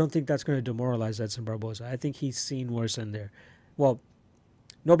 I don't think that's going to demoralize Edson Barboza. I think he's seen worse in there. Well,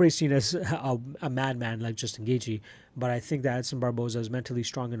 nobody's seen as a madman like Justin Gaethje, but I think that Edson Barboza is mentally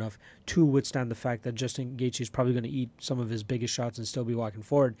strong enough to withstand the fact that Justin Gaethje is probably going to eat some of his biggest shots and still be walking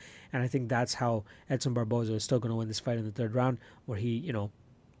forward. And I think that's how Edson Barboza is still going to win this fight in the third round, where he, you know,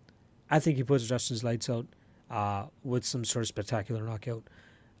 I think he puts Justin's lights out with some sort of spectacular knockout.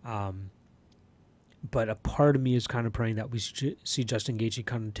 But a part of me is kind of praying that we see Justin Gaethje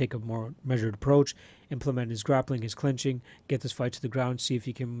kind of take a more measured approach, implement his grappling, his clinching, get this fight to the ground, see if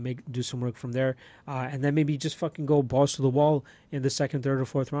he can do some work from there, and then maybe just fucking go balls to the wall in the second, third, or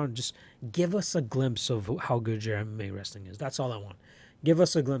fourth round. Just give us a glimpse of how good your MMA wrestling is. That's all I want. Give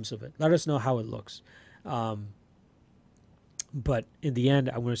us a glimpse of it. Let us know how it looks. But in the end,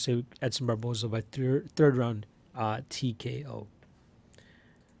 I'm going to say Edson Barboza by third round TKO.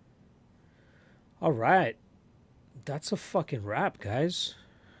 All right. That's a fucking wrap, guys.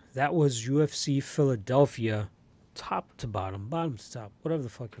 That was UFC Philadelphia, top to bottom, bottom to top, whatever the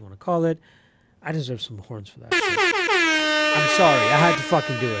fuck you want to call it. I deserve some horns for that shit. I'm sorry. I had to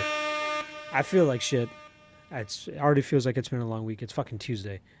fucking do it. I feel like shit. It already feels like it's been a long week. It's fucking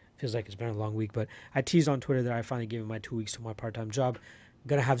Tuesday. Feels like it's been a long week, but I teased on Twitter that I finally gave my 2 weeks to my part-time job. I'm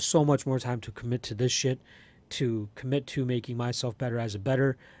going to have so much more time to commit to this shit, to commit to making myself better as a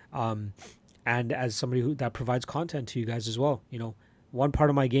better, and as somebody that provides content to you guys as well. You know, one part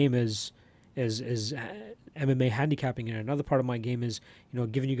of my game is MMA handicapping, and another part of my game is, you know,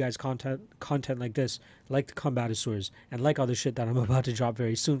 giving you guys content like this, like the Combatosaurs, and like all the shit that I'm about to drop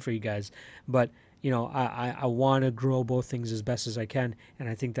very soon for you guys. But you know, I want to grow both things as best as I can, and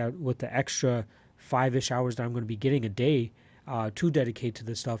I think that with the extra 5-ish hours that I'm going to be getting a day to dedicate to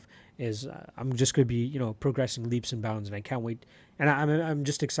this stuff, is I'm just going to be, you know, progressing leaps and bounds, and I can't wait. And I'm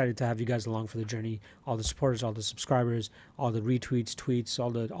just excited to have you guys along for the journey. All the supporters, all the subscribers, all the retweets, tweets,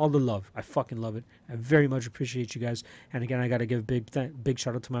 all the love. I fucking love it. I very much appreciate you guys. And again, I got to give a big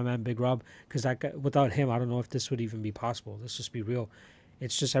shout out to my man Big Rob, because that guy, without him, I don't know if this would even be possible. Let's just be real.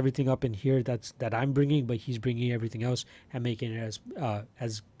 It's just everything up in here that I'm bringing, but he's bringing everything else and making it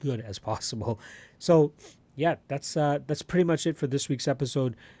as good as possible. So yeah, that's pretty much it for this week's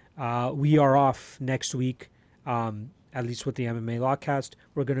episode. We are off next week. At least with the MMA Lock-Cast.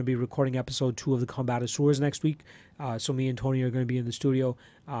 We're going to be recording episode 2 of the Combatisseurs next week. So me and Tony are going to be in the studio.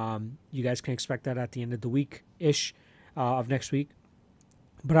 You guys can expect that at the end of the week-ish of next week.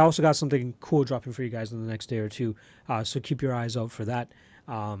 But I also got something cool dropping for you guys in the next day or two. So keep your eyes out for that.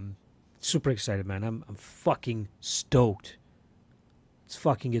 Super excited, man. I'm fucking stoked. Let's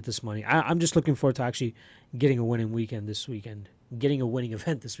fucking get this money. I'm just looking forward to actually getting a winning weekend this weekend. Getting a winning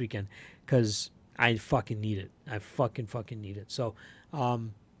event this weekend. Because I fucking need it. I fucking need it. So,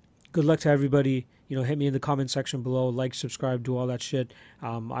 good luck to everybody. You know, hit me in the comment section below. Like, subscribe, do all that shit.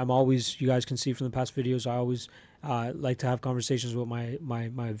 I'm always, you guys can see from the past videos, I always like to have conversations with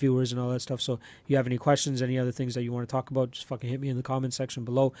my viewers and all that stuff. So, if you have any questions, any other things that you want to talk about, just fucking hit me in the comment section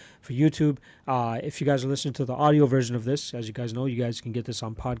below for YouTube. If you guys are listening to the audio version of this, as you guys know, you guys can get this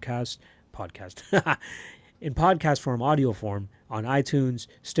on in podcast form, audio form, on iTunes,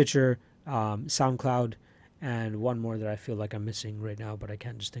 Stitcher, SoundCloud, and one more that I feel like I'm missing right now, but I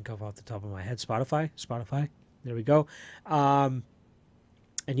can't just think of off the top of my head. Spotify. There we go. And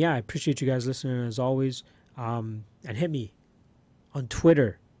yeah, I appreciate you guys listening as always. And hit me on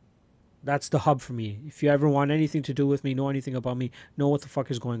Twitter. That's the hub for me. If you ever want anything to do with me, know anything about me, know what the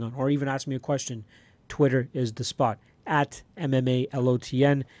fuck is going on, or even ask me a question, Twitter is the spot. At MMA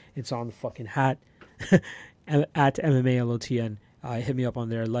LOTN. It's on the fucking hat. At MMA LOTN. Hit me up on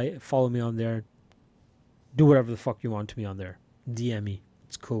there. Follow me on there. Do whatever the fuck you want to me on there. DM me.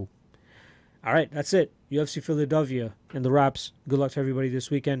 It's cool. All right, that's it. UFC Philadelphia and the wraps. Good luck to everybody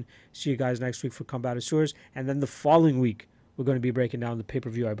this weekend. See you guys next week for Combatisseurs. And then the following week, we're going to be breaking down the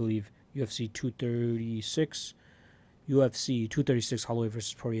pay-per-view, I believe. UFC 236. UFC 236 Holloway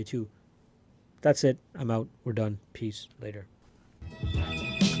versus Poirier 2. That's it. I'm out. We're done. Peace. Later.